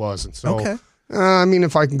actually was. And so, okay.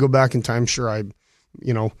 If I can go back in time, sure, I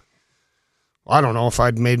don't know if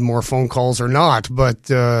I'd made more phone calls or not, but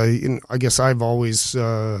I guess I've always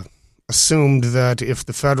assumed that if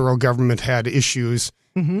the federal government had issues,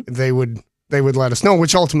 they would let us know,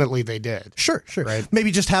 which ultimately they did. Sure. Right?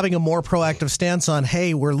 Maybe just having a more proactive stance on,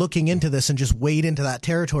 hey, we're looking into this, and just wade into that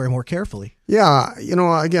territory more carefully. Yeah,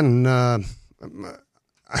 again,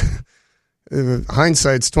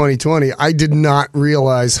 hindsight's 2020. I did not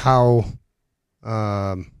realize how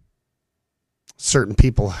certain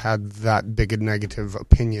people had that big a negative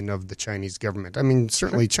opinion of the Chinese government.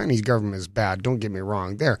 Certainly Chinese government is bad. Don't get me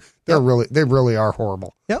wrong. They really are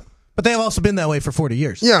horrible. Yep. But they have also been that way for 40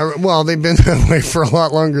 years. Yeah, well, they've been that way for a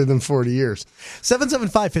lot longer than 40 years.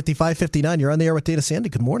 775-5559. You're on the air with Dana Sandy.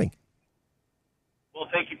 Good morning. Well,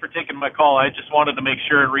 thank you for taking my call. I just wanted to make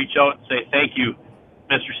sure and reach out and say thank you,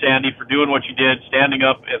 Mr. Sandy, for doing what you did, standing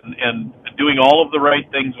up and doing all of the right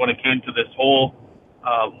things when it came to this whole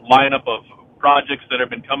lineup of projects that have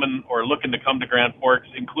been coming or looking to come to Grand Forks,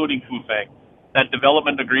 including Fufang. That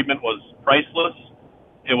development agreement was priceless.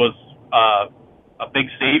 It was a big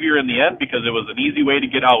savior in the end because it was an easy way to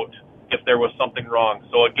get out if there was something wrong.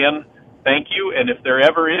 So again, thank you. And if there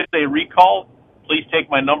ever is a recall, please take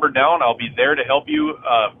my number down. I'll be there to help you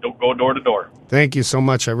go door to door. Thank you so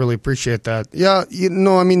much. I really appreciate that. Yeah,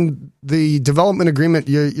 the development agreement,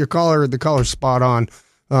 the caller's spot on.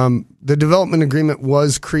 The development agreement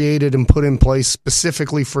was created and put in place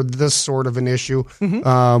specifically for this sort of an issue.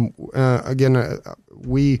 Again,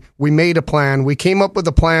 we made a plan. We came up with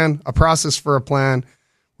a plan, a process for a plan.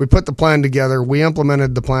 We put the plan together. We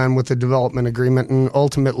implemented the plan with the development agreement, and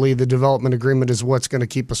ultimately the development agreement is what's going to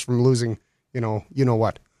keep us from losing, you know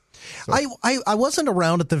what. So. I wasn't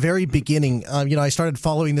around at the very beginning. I started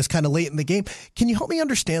following this kind of late in the game. Can you help me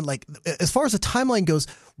understand, like, as far as the timeline goes,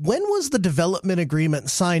 when was the development agreement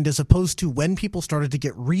signed as opposed to when people started to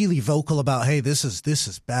get really vocal about, hey, this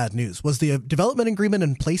is bad news? Was the development agreement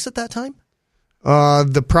in place at that time?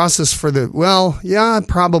 The process for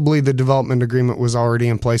probably the development agreement was already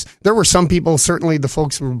in place. There were some people, certainly the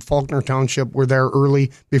folks from Faulkner Township were there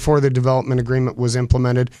early before the development agreement was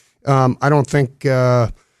implemented. I don't think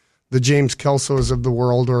the James Kelsos of the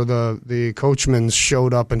world or the Coachmans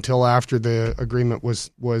showed up until after the agreement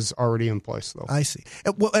was already in place, though. I see.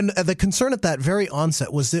 And the concern at that very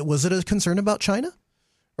onset, was it a concern about China?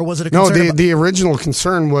 Or was it a concern No, the original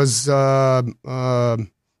concern was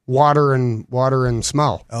water and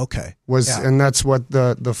smell. Okay. And that's what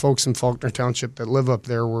the folks in Faulkner Township that live up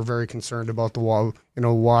there were very concerned about, the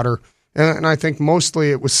water. And I think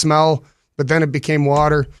mostly it was smell. But then it became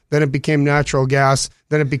water, then it became natural gas,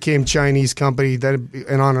 then it became Chinese company,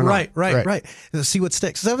 and on and on. Right. Let's see what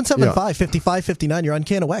sticks. 775-5559, you're on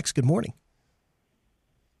KNOX. Good morning.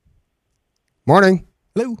 Morning.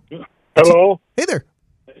 Hello. Hello. Hey there.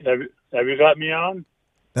 Have you got me on?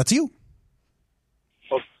 That's you.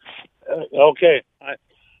 Okay.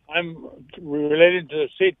 I'm related to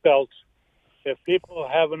seat belts. If people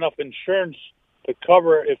have enough insurance to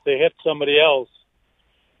cover if they hit somebody else,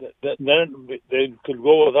 then they could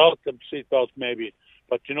go without the seatbelts maybe.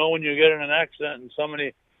 But when you get in an accident and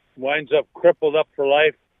somebody winds up crippled up for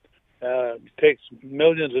life, takes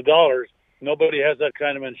millions of dollars, nobody has that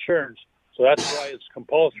kind of insurance. So that's why it's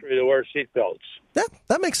compulsory to wear seatbelts. Yeah,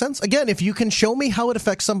 that makes sense. Again, if you can show me how it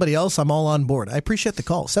affects somebody else, I'm all on board. I appreciate the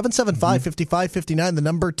call. 775-5559, the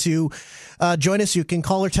number to join us. You can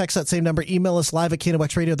call or text that same number. Email us live at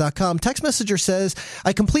knoxradio.com. Text messenger says,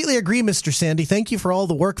 I completely agree, Mr. Sandy. Thank you for all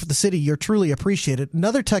the work for the city. You're truly appreciated.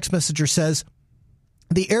 Another text messenger says,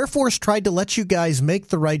 the Air Force tried to let you guys make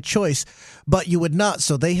the right choice, but you would not,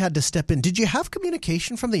 so they had to step in. Did you have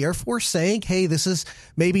communication from the Air Force saying, hey, this is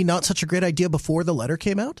maybe not such a great idea before the letter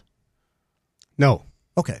came out? No.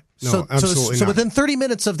 Okay. No, absolutely so not. within 30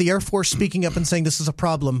 minutes of the Air Force speaking up and saying this is a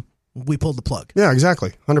problem, we pulled the plug. Yeah,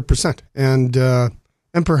 exactly. 100%. And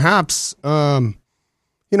perhaps, so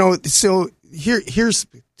here's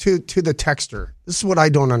to the texter. This is what I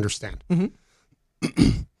don't understand.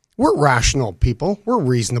 Mm-hmm. We're rational people. We're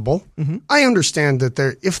reasonable. Mm-hmm. I understand that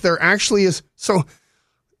if there actually is, so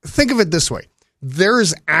think of it this way. There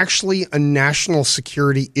is actually a national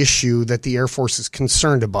security issue that the Air Force is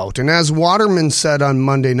concerned about. And as Waterman said on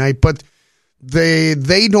Monday night, but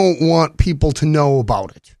they don't want people to know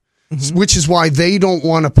about it, mm-hmm. which is why they don't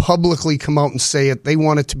want to publicly come out and say it. They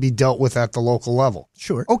want it to be dealt with at the local level.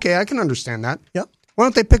 Sure. Okay, I can understand that. Yep. Why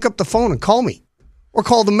don't they pick up the phone and call me or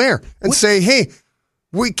call the mayor and say, hey,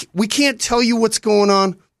 we can't tell you what's going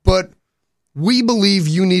on, but we believe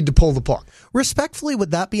you need to pull the plug. Respectfully,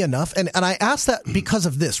 would that be enough? And I ask that because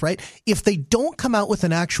of this, right? If they don't come out with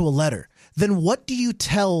an actual letter, then what do you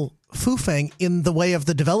tell Fufang in the way of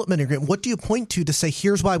the development agreement? What do you point to say,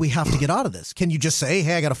 here's why we have to get out of this? Can you just say,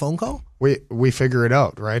 hey, I got a phone call? We figure it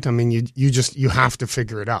out, right? I mean, you have to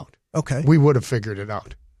figure it out. Okay. We would have figured it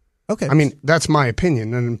out. Okay. I mean, that's my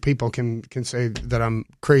opinion, and people can say that I'm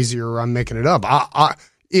crazy or I'm making it up.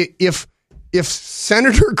 If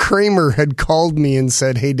Senator Kramer had called me and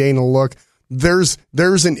said, "Hey, Dana, look, there's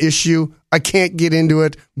an issue. I can't get into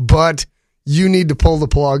it, but you need to pull the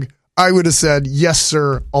plug," I would have said, "Yes,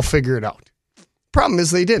 sir. I'll figure it out." Problem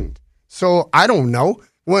is, they didn't. So I don't know.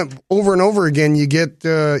 When over and over again, you get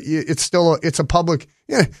it's a public.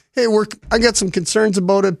 Yeah, hey, I got some concerns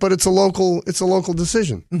about it, but it's a local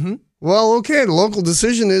decision. Mm-hmm. Well, okay, the local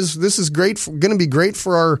decision is this is going to be great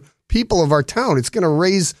for our people of our town. It's going to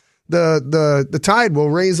raise the tide will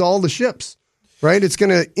raise all the ships, right? It's going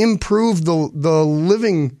to improve the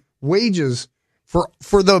living wages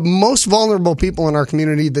for the most vulnerable people in our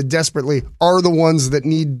community that desperately are the ones that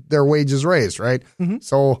need their wages raised, right? Mm-hmm.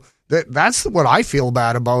 So that's what I feel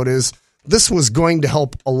bad about is this was going to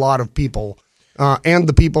help a lot of people. And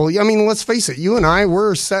the people, I mean, let's face it, you and I,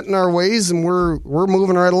 we're set in our ways and we're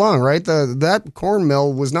moving right along, right? That corn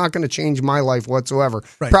mill was not going to change my life whatsoever.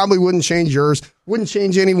 Right. Probably wouldn't change yours, wouldn't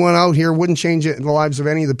change anyone out here, wouldn't change the lives of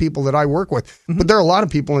any of the people that I work with. Mm-hmm. But there are a lot of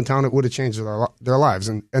people in town that would have changed their lives.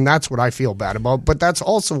 And that's what I feel bad about. But that's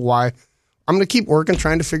also why I'm going to keep working,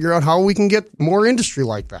 trying to figure out how we can get more industry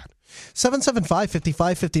like that.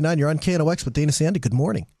 775-5559, you're on KNOX with Dana Sandy. Good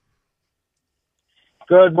morning.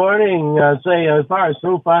 Good morning. Say, as far as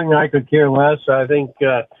Fufang, I could care less. I think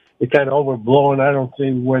it's kind of overblown. I don't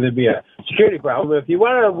see where there'd be a security problem. If you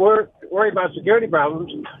want to worry about security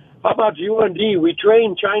problems, how about UND? We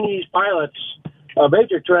train Chinese pilots, a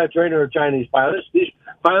major trainer of Chinese pilots. These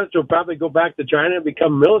pilots will probably go back to China and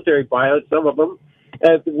become military pilots, some of them,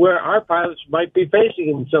 where our pilots might be facing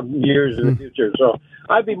in some years in the future. So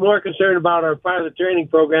I'd be more concerned about our pilot training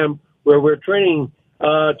program where we're training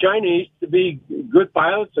Chinese to be good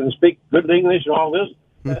pilots and speak good English and all this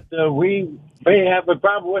that we may have a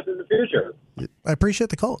problem with in the future. I appreciate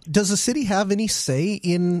the call. Does the city have any say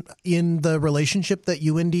in the relationship that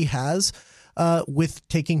UND has with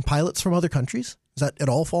taking pilots from other countries? Does that at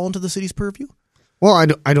all fall into the city's purview? Well,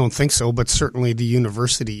 I don't think so, but certainly the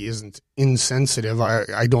university isn't insensitive.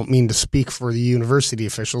 I don't mean to speak for the university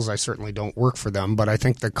officials. I certainly don't work for them, but I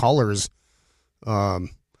think the callers,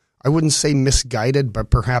 I wouldn't say misguided,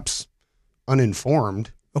 but perhaps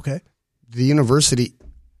uninformed. Okay. The university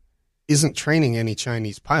isn't training any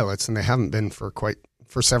Chinese pilots, and they haven't been for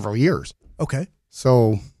several years. Okay.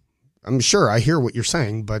 So I'm sure I hear what you're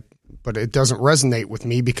saying, but it doesn't resonate with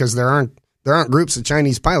me because there aren't groups of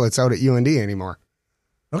Chinese pilots out at UND anymore.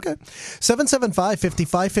 Okay.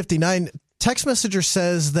 775-5559. Text messenger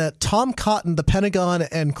says that Tom Cotton, the Pentagon,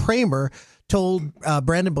 and Kramer told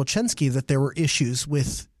Brandon Bochensky that there were issues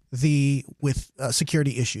with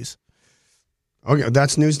security issues. Okay,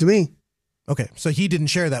 that's news to me. Okay, so he didn't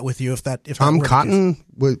share that with you. If Tom Cotton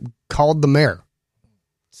called the mayor.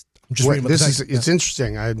 It's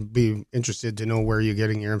interesting. I'd be interested to know where you're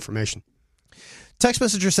getting your information. Text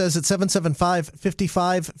messenger says at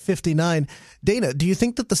 775-5559, Dana, do you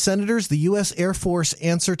think that the senators, the U.S. Air Force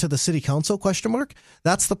answer to the city council, ?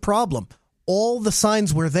 That's the problem. All the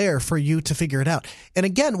signs were there for you to figure it out. And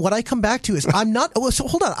again, what I come back to is I'm not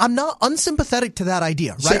unsympathetic to that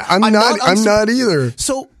idea, right? See, I'm not either.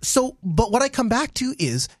 But what I come back to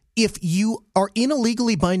is if you are in a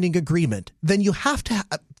legally binding agreement, then you have to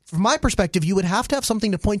from my perspective, you would have to have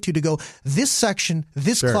something to point to go, this section,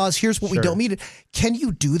 this clause, here's what we don't mean it. Can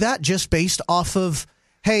you do that just based off of,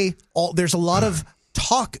 hey, there's a lot of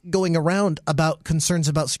talk going around about concerns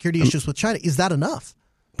about security issues with China. Is that enough?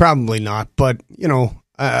 Probably not. But,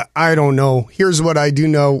 I don't know. Here's what I do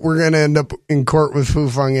know. We're going to end up in court with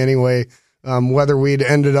Fufang anyway. Whether we'd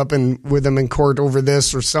ended up with them in court over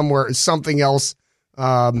this or something else,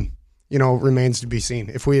 remains to be seen.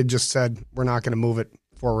 If we had just said we're not going to move it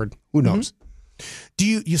forward, who knows? Do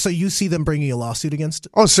you see them bringing a lawsuit against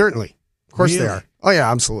it? Oh, certainly. Of course they are. Oh,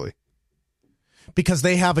 yeah, absolutely. Because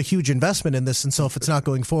they have a huge investment in this, and so if it's not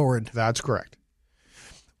going forward. That's correct.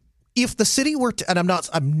 If the city were to, and I'm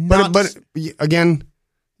not. But again,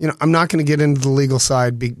 I'm not going to get into the legal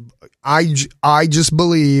side. I just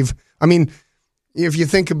believe, if you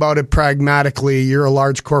think about it pragmatically, you're a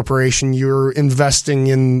large corporation, you're investing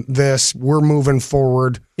in this, we're moving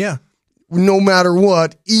forward. Yeah. No matter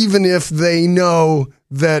what, even if they know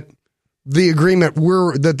that the agreement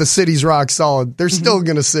that the city's rock solid, they're still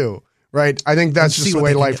going to sue, right? I think that's just the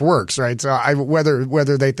way life works, right? So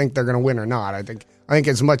whether they think they're going to win or not, I think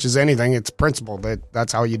as much as anything, it's principle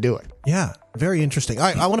that's how you do it. Yeah, very interesting. All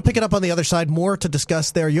right, I want to pick it up on the other side. More to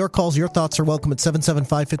discuss there. Your calls, your thoughts are welcome at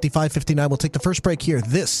 775-5559. We'll take the first break here.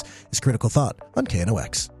 This is Critical Thought on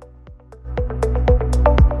KNOX.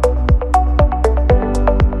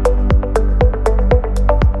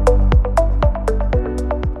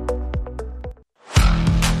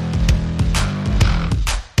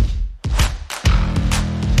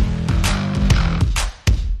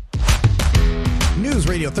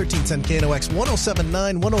 Radio 1310 KNOX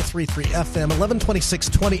 107.9, 103.3 FM,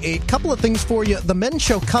 1126.28. Couple of things for you. The Men's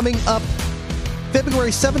Show coming up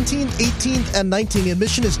February 17th, 18th, and 19th.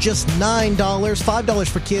 Admission is just $9, $5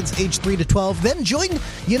 for kids aged 3 to 12. Then join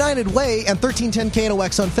United Way and 1310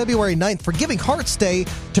 KNOX on February 9th for Giving Hearts Day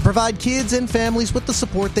to provide kids and families with the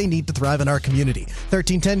support they need to thrive in our community.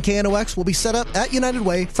 1310 KNOX will be set up at United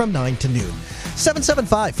Way from 9 to noon.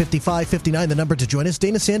 775-5559, the number to join us.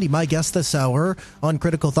 Dana Sandy, my guest this hour on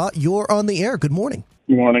Critical Thought. You're on the air. Good morning.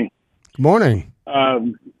 Good morning. Good morning. I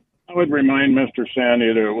would remind Mr.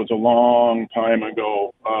 Sandy that it was a long time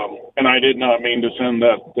ago, and I did not mean to send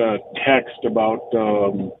that text about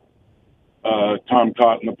Tom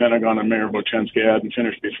Cotton, the Pentagon, and Mayor Bochensky. I hadn't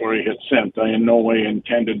finished before he hit sent. I in no way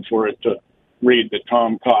intended for it to read that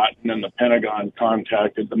Tom Cotton and the Pentagon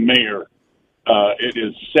contacted the mayor. It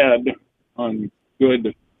is said on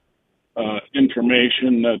good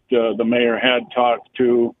information that the mayor had talked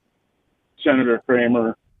to Senator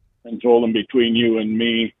Kramer and told him between you and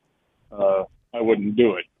me, I wouldn't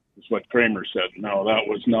do it, is what Kramer said. No, that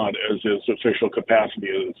was not as his official capacity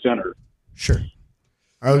as a senator. Sure.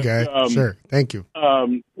 Okay, sure. Thank you.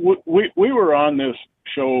 We were on this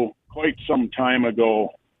show quite some time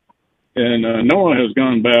ago, and Noah has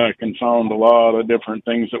gone back and found a lot of different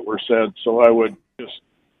things that were said. So I would just,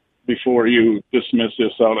 before you dismiss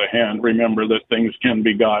this out of hand, remember that things can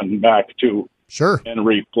be gotten back to and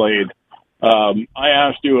replayed. I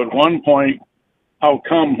asked you at one point, how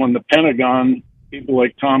come when the Pentagon, people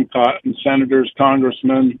like Tom Cotton, senators,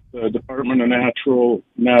 congressmen, the Department of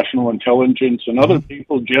National Intelligence, and other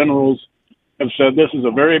people, generals, have said this is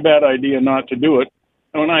a very bad idea not to do it.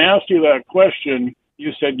 And when I asked you that question,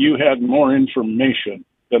 you said you had more information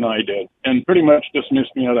than I did, and pretty much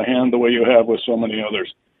dismissed me out of hand the way you have with so many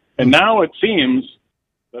others. And now it seems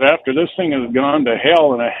that after this thing has gone to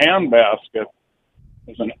hell in a handbasket,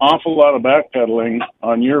 there's an awful lot of backpedaling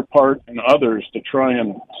on your part and others to try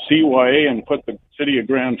and CYA and put the city of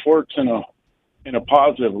Grand Forks in a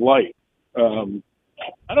positive light.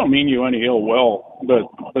 I don't mean you any ill will, but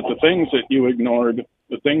the things that you ignored,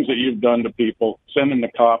 the things that you've done to people, sending the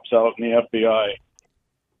cops out and the FBI.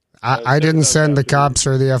 I didn't send the cops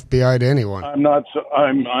or the FBI to anyone. I'm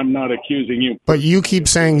not accusing you. But you keep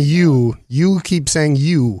saying you. You keep saying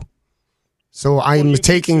you. So I'm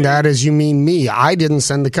taking that as you mean me. I didn't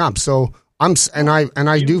send the cops. So I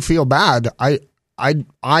do feel bad.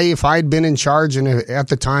 If I'd been in charge and at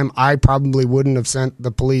the time, I probably wouldn't have sent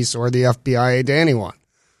the police or the FBI to anyone.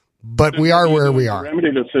 But we are where we are.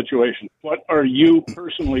 Remedy the situation. What are you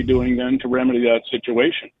personally doing then to remedy that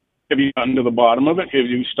situation? Have you gotten to the bottom of it? Have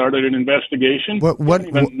you started an investigation?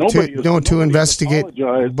 To investigate.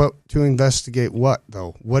 But to investigate what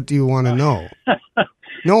though? What do you want to know?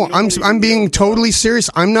 No, I'm being totally serious.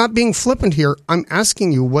 I'm not being flippant here. I'm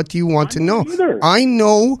asking you, what do you want to know? I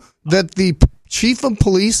know that the chief of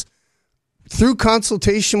police, through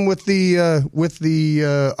consultation with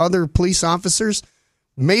the other police officers,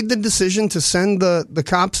 made the decision to send the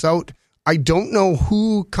cops out. I don't know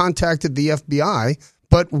who contacted the FBI,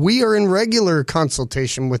 but we are in regular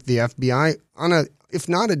consultation with the FBI on if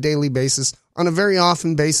not a daily basis, on a very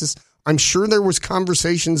often basis. I'm sure there was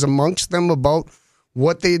conversations amongst them about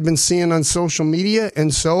what they had been seeing on social media,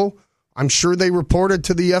 and so I'm sure they reported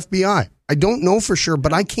to the FBI. I don't know for sure,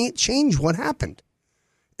 but I can't change what happened.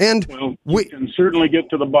 And we can certainly get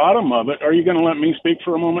to the bottom of it. Are you going to let me speak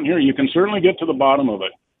for a moment here? You can certainly get to the bottom of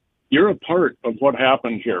it. You're a part of what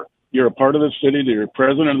happened here. You're a part of the city. You're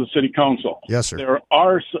president of the city council. Yes, sir.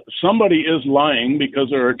 Somebody is lying because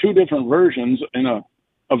there are two different versions, in a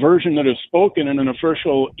version that is spoken and an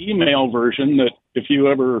official email version that if you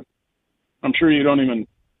ever, I'm sure you don't even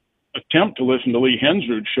attempt to listen to Lee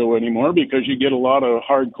Hensrud's show anymore because you get a lot of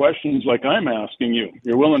hard questions like I'm asking you.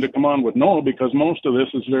 You're willing to come on with no because most of this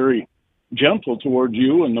is very gentle towards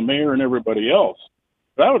you and the mayor and everybody else.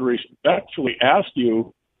 But I would respectfully ask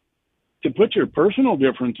you to put your personal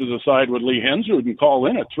differences aside with Lee Hensrud and call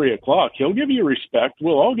in at 3:00. He'll give you respect.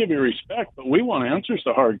 We'll all give you respect, but we want answers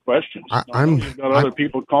to hard questions. You've got other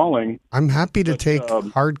people calling. I'm happy to take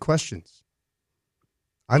hard questions.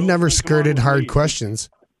 I've never skirted hard questions.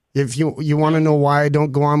 If you want to know why I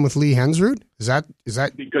don't go on with Lee Hensrud, is that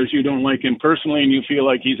because you don't like him personally and you feel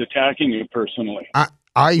like he's attacking you personally?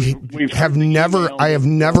 I have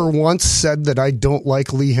never once said that I don't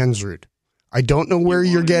like Lee Hensrud. I don't know where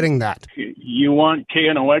you're getting that. You want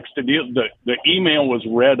KNOX to deal. The email was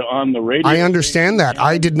read on the radio. I understand that.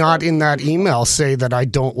 I did not in that email say that I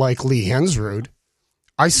don't like Lee Hensrud.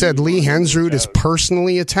 I said Lee Hensrud is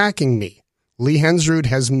personally attacking me. Lee Hensrud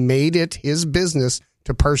has made it his business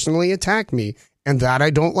to personally attack me, and that I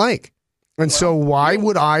don't like. And so why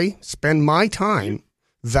would I spend my time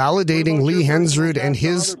validating Lee Hensrud and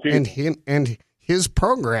his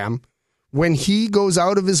program when he goes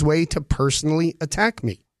out of his way to personally attack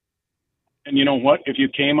me? And you know what? If you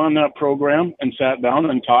came on that program and sat down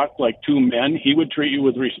and talked like two men, he would treat you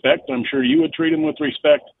with respect. I'm sure you would treat him with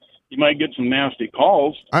respect. You might get some nasty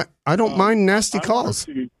calls. I don't mind nasty calls.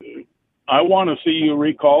 I want to see you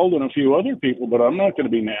recalled and a few other people, but I'm not going to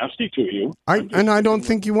be nasty to you. I don't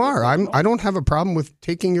think you are. I don't have a problem with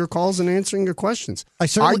taking your calls and answering your questions. I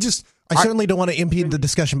certainly don't want to impede the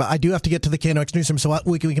discussion, but I do have to get to the KNOX newsroom, so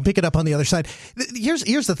we can pick it up on the other side.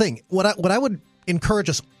 Here's the thing. What I would encourage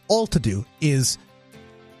us all to do is,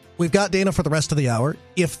 we've got Dana for the rest of the hour.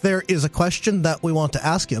 If there is a question that we want to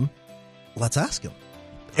ask him, let's ask him.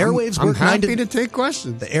 Airwaves I'm work happy to take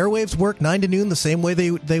questions. The airwaves work 9 to noon the same way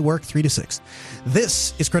they work 3 to 6.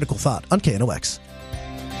 This is Critical Thought on KNOX.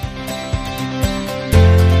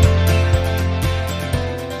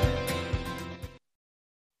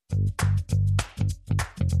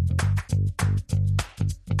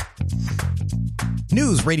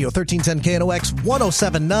 News Radio 1310 KNOX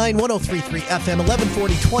 107.9, 103.3 FM,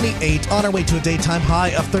 1140, 28. On our way to a daytime high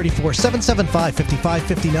of 34.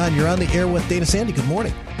 775-5559. You're on the air with Dana Sandy. Good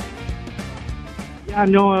morning. Yeah,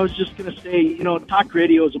 no, I was just going to say, talk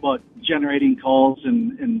radio is about generating calls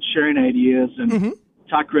and sharing ideas, and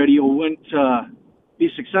talk radio wouldn't be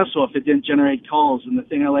successful if it didn't generate calls. And the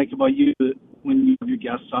thing I like about you when you have your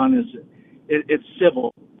guests on is it's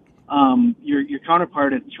civil. Your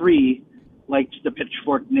counterpart at 3 likes the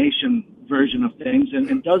Pitchfork Nation version of things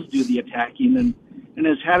and does do the attacking and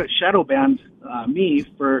has had it shadow banned me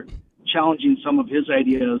for challenging some of his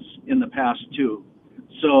ideas in the past too.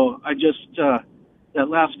 So I just that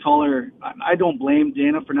last caller, I don't blame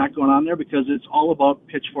Dana for not going on there because it's all about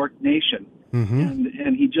Pitchfork Nation,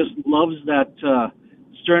 and he just loves that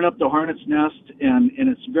stirring up the hornet's nest, and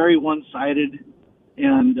it's very one-sided,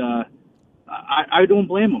 and I don't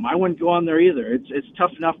blame him. I wouldn't go on there either. It's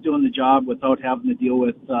tough enough doing the job without having to deal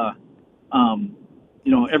with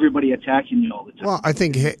everybody attacking you all the time. Well, I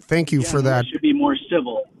think thank you for that. It should be more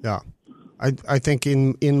civil. Yeah, I think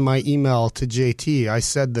in my email to JT, I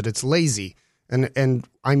said that it's lazy, and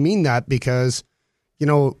I mean that because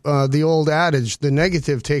the old adage, the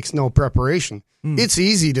negative takes no preparation. It's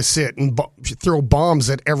easy to sit and throw bombs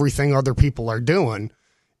at everything other people are doing.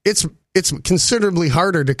 It's considerably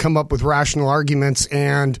harder to come up with rational arguments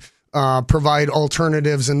and provide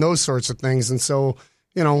alternatives and those sorts of things. And so,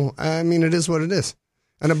 it is what it is.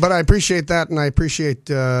 But I appreciate that, and I appreciate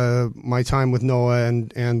my time with Noah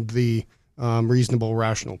and the reasonable,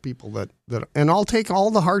 rational people that. And I'll take all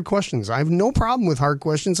the hard questions. I have no problem with hard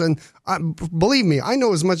questions, and believe me, I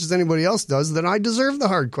know as much as anybody else does that I deserve the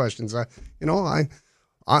hard questions. I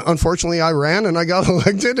unfortunately I ran and I got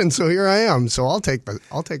elected, and so here I am. So I'll take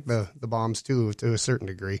the bombs too, to a certain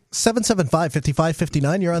degree.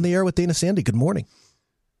 775-5559. You're on the air with Dana Sandy. Good morning.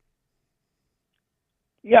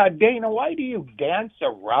 Yeah, Dana, why do you dance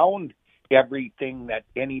around everything that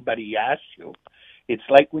anybody asks you? It's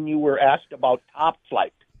like when you were asked about Top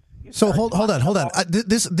Flight. So hold on.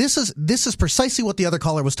 This is precisely what the other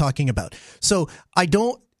caller was talking about. So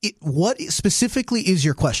what specifically is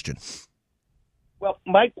your question? Well,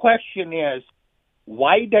 my question is,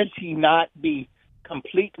 why does he not be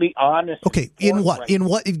completely honest? Okay, in what? In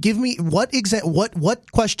what? Give me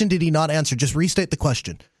what question did he not answer? Just restate the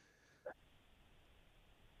question.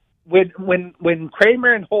 When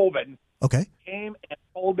Kramer and Hoven came and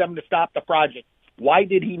told them to stop the project, why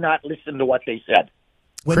did he not listen to what they said?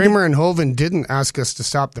 Kramer and Hoven didn't ask us to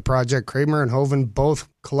stop the project. Kramer and Hoven both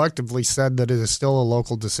collectively said that it is still a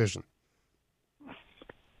local decision.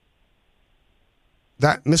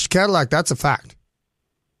 That, Mr. Cadillac, that's a fact.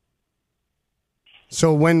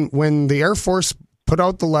 So when the Air Force put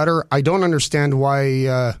out the letter, I don't understand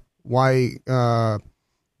why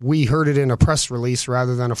we heard it in a press release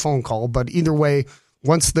rather than a phone call. But either way,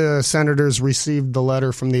 once the senators received the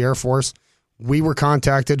letter from the Air Force, we were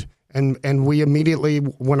contacted, and we immediately,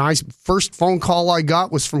 when first phone call I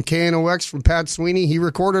got was from KNOX, from Pat Sweeney. He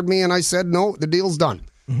recorded me, and I said, no, the deal's done.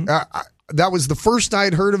 That was the first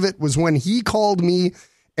I'd heard of it, was when he called me,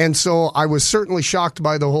 and so I was certainly shocked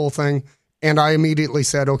by the whole thing, and I immediately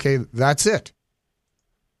said, okay, that's it.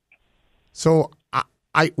 So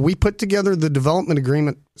we put together the development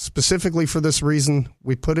agreement specifically for this reason.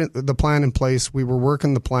 We put the plan in place. We were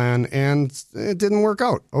working the plan, and it didn't work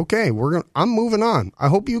out. Okay, I'm moving on. I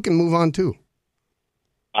hope you can move on too.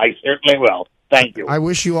 I certainly will. Thank you. I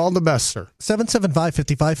wish you all the best, sir.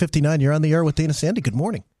 775-5559. You're on the air with Dana Sandy. Good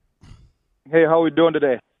morning. Hey, how are we doing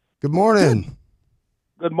today? Good morning.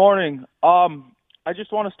 Good morning. I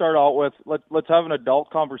just want to start out with let's have an adult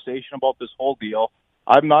conversation about this whole deal.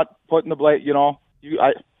 I'm not putting the blame.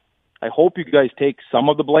 I hope you guys take some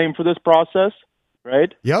of the blame for this process,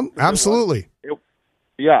 right? Yep, absolutely. It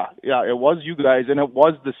was you guys, and it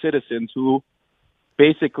was the citizens who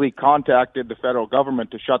basically contacted the federal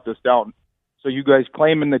government to shut this down. So you guys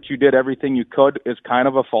claiming that you did everything you could is kind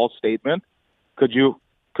of a false statement. Could you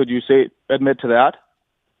admit to that?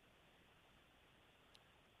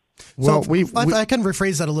 Well, I can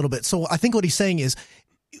rephrase that a little bit. So I think what he's saying is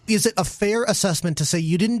it a fair assessment to say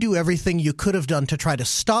you didn't do everything you could have done to try to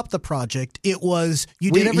stop the project? It was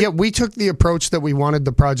we took the approach that we wanted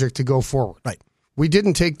the project to go forward. Right. We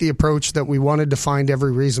didn't take the approach that we wanted to find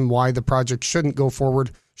every reason why the project shouldn't go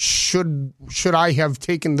forward. Should I have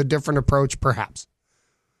taken the different approach? Perhaps.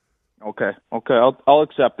 Okay. I'll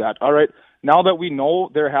accept that. All right. Now that we know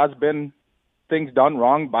there has been things done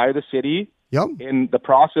wrong by the city in the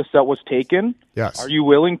process that was taken, yes, are you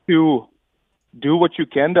willing to do what you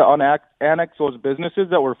can to annex those businesses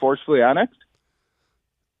that were forcefully annexed?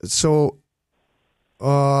 So,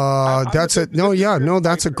 That's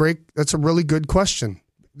a really good question.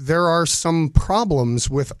 There are some problems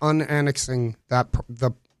with unannexing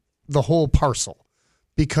the whole parcel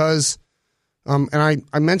because, and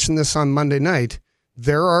I mentioned this on Monday night,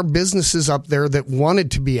 there are businesses up there that wanted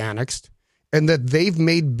to be annexed and that they've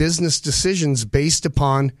made business decisions based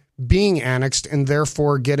upon being annexed and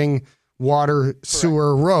therefore getting water, correct,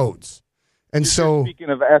 sewer, roads. And You're speaking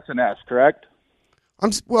of S&S, correct?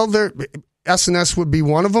 S&S would be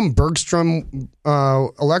one of them. Bergstrom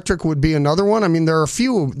Electric would be another one. I mean, there are a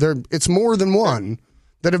few. It's more than one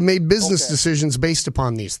that have made business decisions based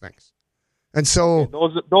upon these things. And so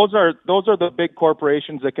those are the big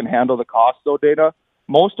corporations that can handle the cost, though, Dana.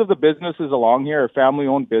 Most of the businesses along here are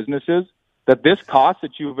family-owned businesses. That this cost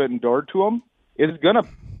that you've endured to them is gonna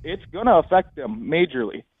affect them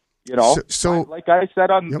majorly. You know, so like I said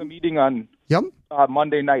on the meeting on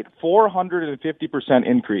Monday night, 450%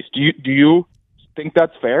 increase. Do you think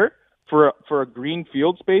that's fair for a green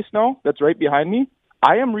field space now that's right behind me?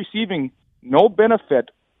 I am receiving no benefit,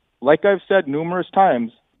 like I've said numerous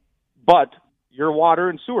times, but your water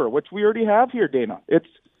and sewer, which we already have here, Dana. It's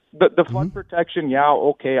the flood protection. Yeah,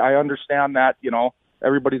 okay, I understand that. You know,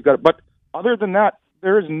 everybody's got it, but other than that,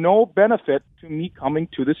 there is no benefit to me coming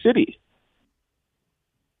to the city.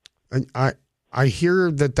 I hear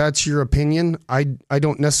that that's your opinion. I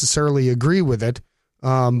don't necessarily agree with it,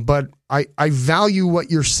 but I value what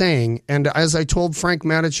you're saying. And as I told Frank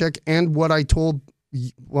Matichek and what I told,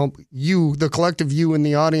 you, the collective you in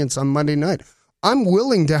the audience on Monday night, I'm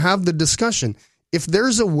willing to have the discussion. If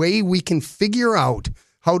there's a way we can figure out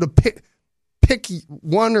how to pick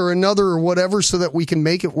one or another or whatever so that we can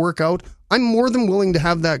make it work out, I'm more than willing to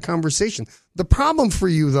have that conversation. The problem for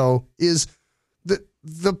you, though, is that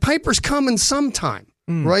the piper's coming sometime,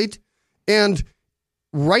 right? And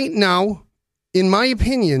right now, in my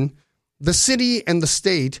opinion, the city and the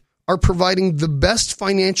state are providing the best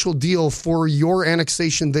financial deal for your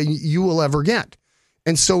annexation that you will ever get.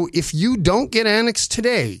 And so if you don't get annexed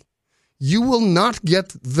today, you will not get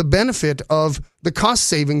the benefit of the cost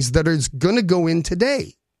savings that is going to go in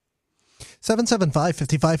today.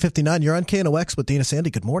 775-5559. You're on KNOX with Dana Sandy.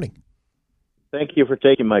 Good morning. Thank you for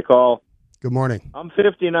taking my call. Good morning. I'm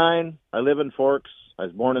 59. I live in Forks. I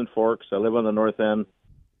was born in Forks. I live on the north end.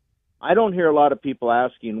 I don't hear a lot of people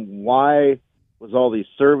asking why was all these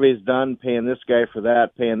surveys done, paying this guy for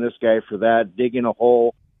that, paying this guy for that, digging a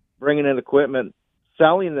hole, bringing in equipment,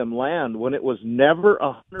 selling them land when it was never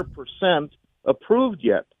 100% approved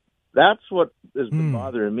yet. That's what has been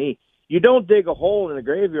bothering me. You don't dig a hole in a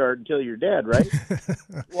graveyard until you're dead, right?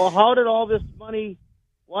 Well, how did all this money...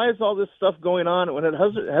 Why is all this stuff going on when it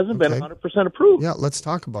hasn't been 100% approved? Yeah, let's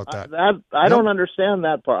talk about that. I don't understand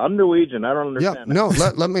that part. I'm Norwegian. I don't understand. Yeah, no.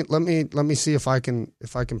 let me see if I can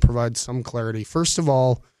provide some clarity. First of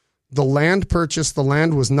all, the land purchase. The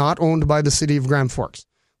land was not owned by the city of Grand Forks.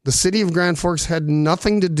 The city of Grand Forks had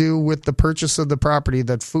nothing to do with the purchase of the property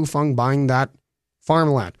that Fufeng buying that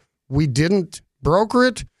farmland. We didn't broker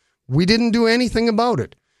it. We didn't do anything about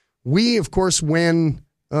it. We, of course, when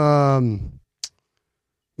the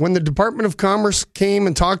Department of Commerce came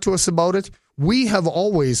and talked to us about it, we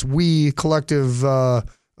collective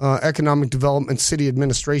economic development city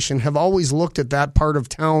administration have always looked at that part of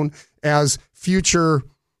town as future,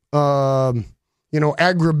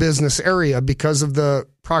 agribusiness area because of the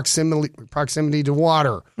proximity to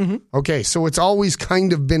water. Mm-hmm. Okay, so it's always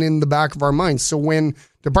kind of been in the back of our minds. So when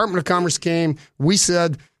Department of Commerce came, we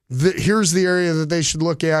said, here's the area that they should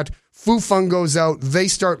look at. Fufeng goes out. They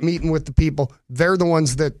start meeting with the people. They're the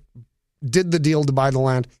ones that did the deal to buy the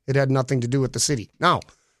land. It had nothing to do with the city. Now,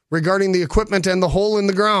 regarding the equipment and the hole in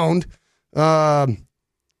the ground,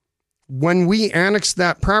 when we annexed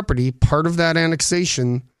that property, part of that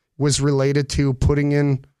annexation was related to putting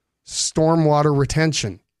in stormwater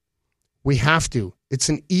retention. We have to. It's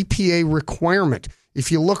an EPA requirement.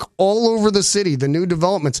 If you look all over the city, the new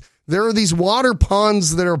developments, there are these water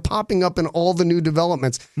ponds that are popping up in all the new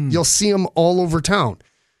developments. You'll see them all over town.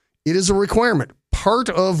 It is a requirement. Part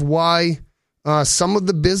of why some of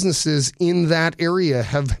the businesses in that area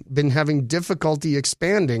have been having difficulty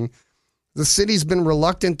expanding, the city's been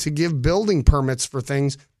reluctant to give building permits for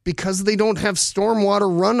things because they don't have stormwater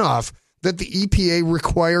runoff that the EPA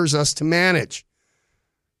requires us to manage.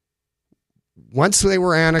 Once they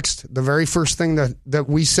were annexed, the very first thing that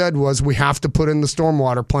we said was we have to put in the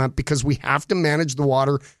stormwater plant because we have to manage the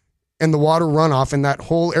water and the water runoff in that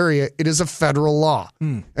whole area. It is a federal law.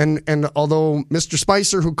 And although Mr.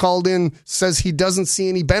 Spicer, who called in, says he doesn't see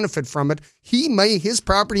any benefit from it, his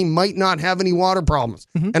property might not have any water problems.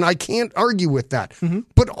 Mm-hmm. And I can't argue with that. Mm-hmm.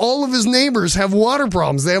 But all of his neighbors have water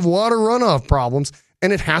problems. They have water runoff problems.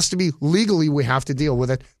 and it has to be legally, we have to deal with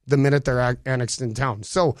it the minute they're annexed in town.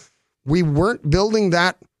 So we weren't building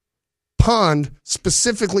that pond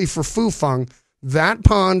specifically for Fufeng. That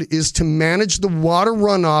pond is to manage the water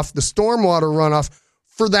runoff, the stormwater runoff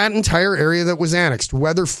for that entire area that was annexed.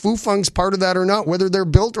 Whether Fufeng's part of that or not, whether they're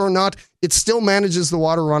built or not, it still manages the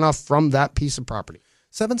water runoff from that piece of property.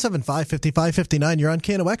 775-5559, you're on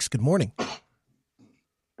KNOX. Good morning.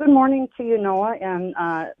 Good morning to you, Noah, and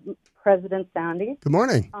President Sandy. Good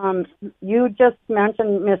morning. You just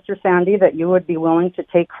mentioned, Mr. Sandy, that you would be willing to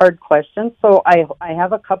take hard questions, so I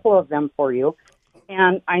have a couple of them for you.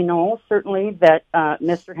 And I know certainly that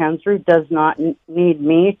Mr. Hensrud does not need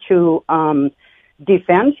me to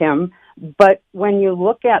defend him, but when you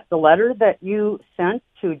look at the letter that you sent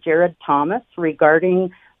to Jared Thomas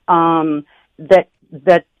regarding that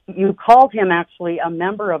you called him actually a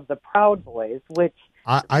member of the Proud Boys, which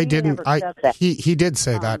I didn't. He did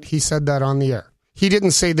say that. He said that on the air. He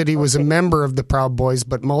didn't say that he was a member of the Proud Boys,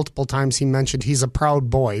 but multiple times he mentioned he's a Proud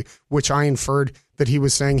Boy, which I inferred that he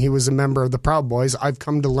was saying he was a member of the Proud Boys. I've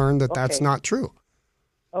come to learn that that's not true.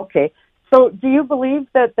 Okay. So do you believe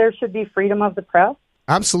that there should be freedom of the press?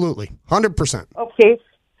 Absolutely. 100%. Okay.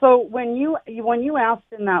 So when you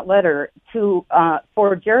asked in that letter to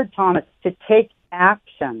for Jared Thomas to take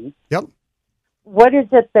action, yep. What is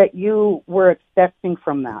it that you were expecting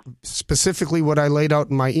from that? Specifically what I laid out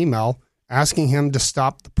in my email, asking him to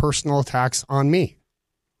stop the personal attacks on me.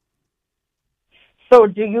 So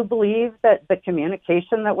do you believe that the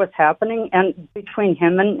communication that was happening and between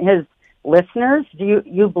him and his listeners, do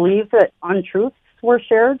you believe that untruths were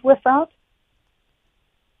shared with that?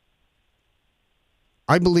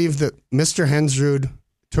 I believe that Mr. Hensrud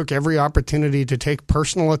took every opportunity to take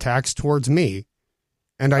personal attacks towards me,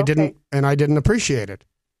 and I didn't appreciate it.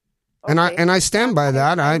 Okay. And I stand by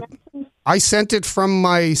that. I sent it from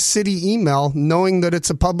my city email knowing that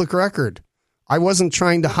it's a public record. I wasn't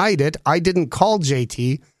trying to hide it. I didn't call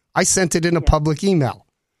JT. I sent it in a public email.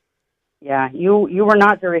 Yeah, you were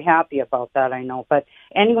not very happy about that, I know. But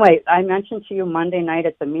anyway, I mentioned to you Monday night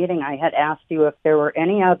at the meeting, I had asked you if there were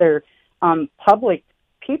any other public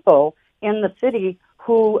people in the city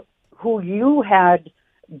who you had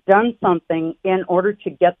done something in order to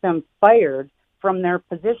get them fired from their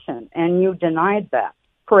position, and you denied that,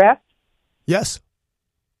 correct? Yes.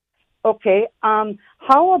 Okay.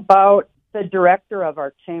 How about the director of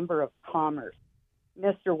our Chamber of Commerce,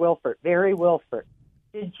 Mr. Wilford, Barry Wilford?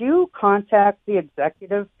 Did you contact the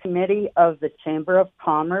executive committee of the Chamber of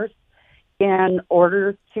Commerce in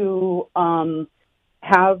order to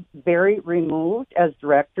have Barry removed as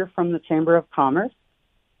director from the Chamber of Commerce?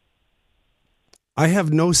 I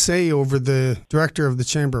have no say over the director of the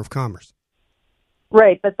Chamber of Commerce.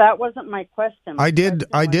 Right, but that wasn't my question. I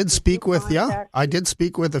did speak with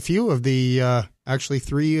a few of the, actually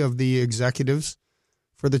 3 of the executives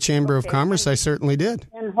for the Chamber of Commerce. I certainly did.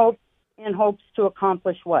 In hopes to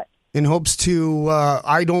accomplish what? In hopes to,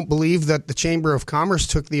 I don't believe that the Chamber of Commerce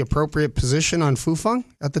took the appropriate position on Fufeng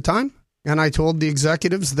at the time. And I told the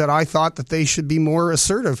executives that I thought that they should be more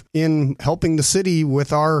assertive in helping the city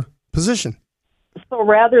with our position. So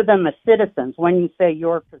rather than the citizens, when you say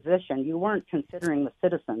your position, you weren't considering the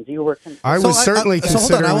citizens. You were considering... I was certainly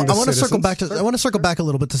considering the citizens. I want to circle back a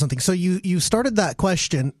little bit to something. So you started that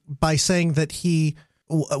question by saying that he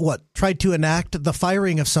tried to enact the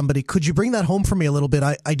firing of somebody. Could you bring that home for me a little bit?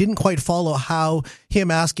 I didn't quite follow how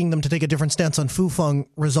him asking them to take a different stance on Fufeng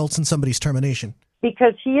results in somebody's termination.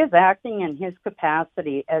 Because he is acting in his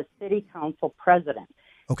capacity as city council president.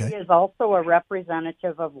 Okay. He is also a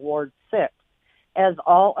representative of Ward 6. As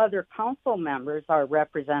all other council members are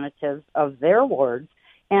representatives of their wards,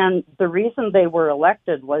 and the reason they were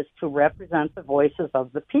elected was to represent the voices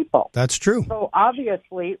of the people. That's true. So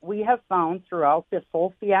obviously, we have found throughout this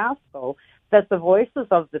whole fiasco that the voices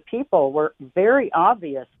of the people were very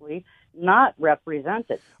obviously not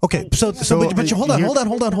represented. Okay, but hold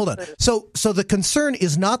on. So the concern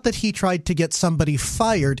is not that he tried to get somebody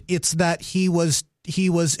fired; it's that he was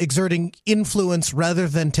exerting influence rather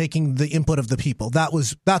than taking the input of the people.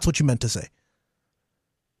 That's what you meant to say.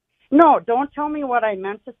 No, don't tell me what I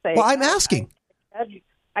meant to say. Well, I'm asking.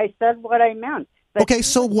 I said what I meant. Okay,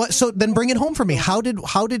 so what? So then bring it home for me. How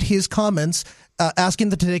did his comments asking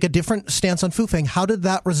them to take a different stance on Fufeng? How did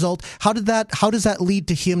that result? How does that lead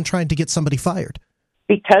to him trying to get somebody fired?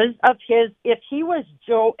 Because of if he was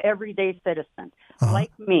Joe Everyday Citizen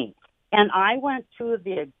like me, and I went to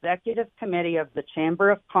the executive committee of the Chamber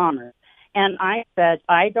of Commerce, and I said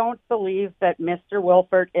I don't believe that Mr.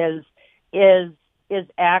 Wilford is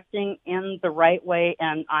acting in the right way,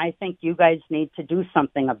 and I think you guys need to do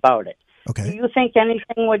something about it. Do you think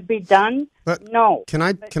anything would be done? No. Can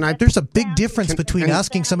I? There's a big difference between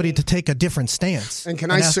asking somebody to take a different stance. And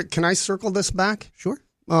can I circle this back? Sure.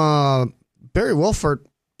 Barry Wolfert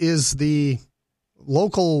is the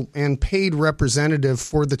local and paid representative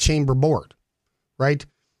for the chamber board, right?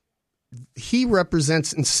 He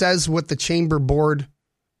represents and says what the chamber board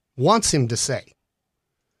wants him to say.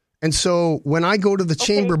 And so when I go to the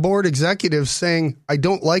chamber board executive saying, I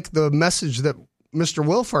don't like the message that Mr.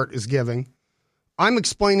 Wolfert is giving, I'm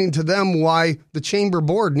explaining to them why the chamber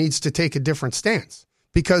board needs to take a different stance,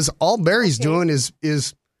 because all Barry's doing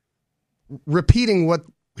is repeating what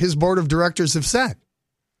his board of directors have said.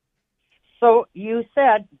 So you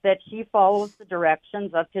said that he follows the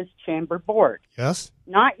directions of his chamber board. Yes.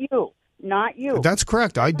 Not you. Not you. That's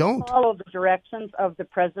correct. I don't follow the directions of the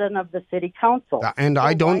president of the city council. And so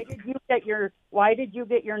I don't. Why did you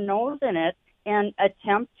get your nose in it and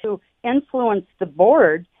attempt to influence the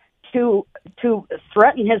board to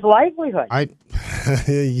threaten his livelihood?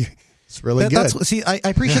 It's really good. See, I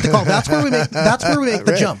appreciate the call. That's where we make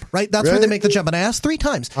the jump, right? That's where they make the jump. And I asked 3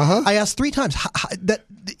 times. I asked 3 times.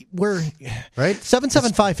 We're right.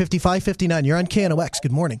 775-5559. You're on KNOX.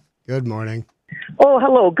 Good morning. Good morning. Oh,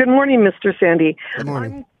 hello. Good morning, Mr. Sandy. Good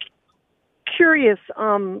morning. I'm curious.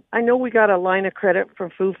 I know we got a line of credit from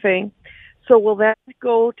Fufeng. So will that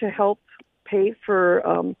go to help pay for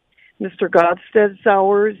Mr. Godstead's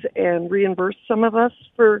hours and reimburse some of us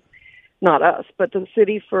for, not us, but the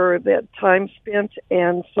city for that time spent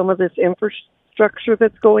and some of this infrastructure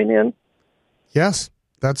that's going in? Yes,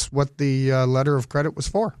 that's what the letter of credit was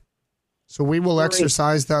for. So we will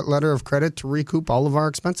exercise that letter of credit to recoup all of our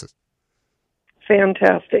expenses.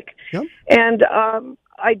 Fantastic. Yep. And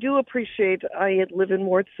I do appreciate, I live in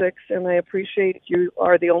Ward 6, and I appreciate you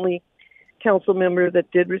are the only council member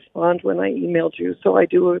that did respond when I emailed you, so I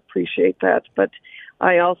do appreciate that. But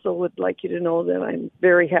I also would like you to know that I'm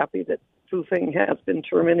very happy that Fufeng has been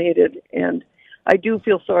terminated, and I do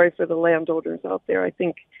feel sorry for the landowners out there. I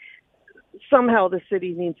think somehow the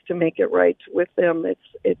city needs to make it right with them.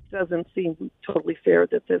 It doesn't seem totally fair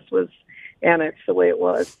that this was annexed the way it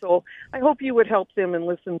was. So I hope you would help them and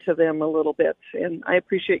listen to them a little bit. And I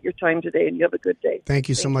appreciate your time today, and you have a good day. Thank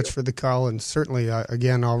you so much for the call. And certainly,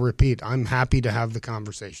 again, I'll repeat, I'm happy to have the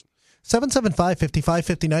conversation.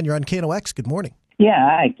 775-5559. You're on KNOX. Good morning. Yeah,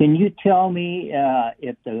 hi. Can you tell me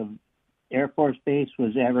if the Air Force Base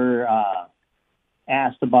was ever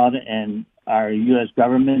asked about it, and our U.S.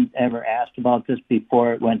 government ever asked about this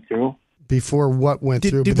before it went through? Before what went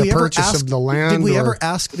through? The purchase of the land? Did we ever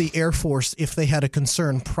ask the Air Force if they had a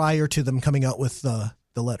concern prior to them coming out with the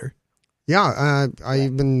letter? Yeah,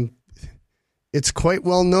 it's quite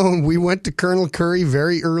well known. We went to Colonel Curry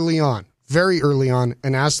very early on,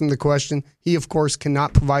 and asked him the question. He, of course,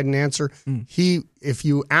 cannot provide an answer. If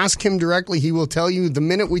you ask him directly, he will tell you the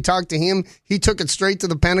minute we talked to him, he took it straight to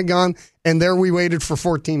the Pentagon, and there we waited for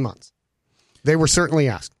 14 months. They were certainly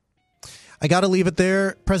asked. I got to leave it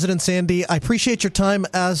there. President Sandy, I appreciate your time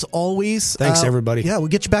as always. Thanks, everybody. Yeah, we'll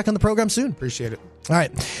get you back on the program soon. Appreciate it. All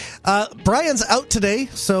right. Brian's out today,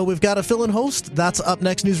 so we've got a fill-in host. That's up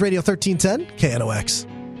next. News Radio 1310, KNOX.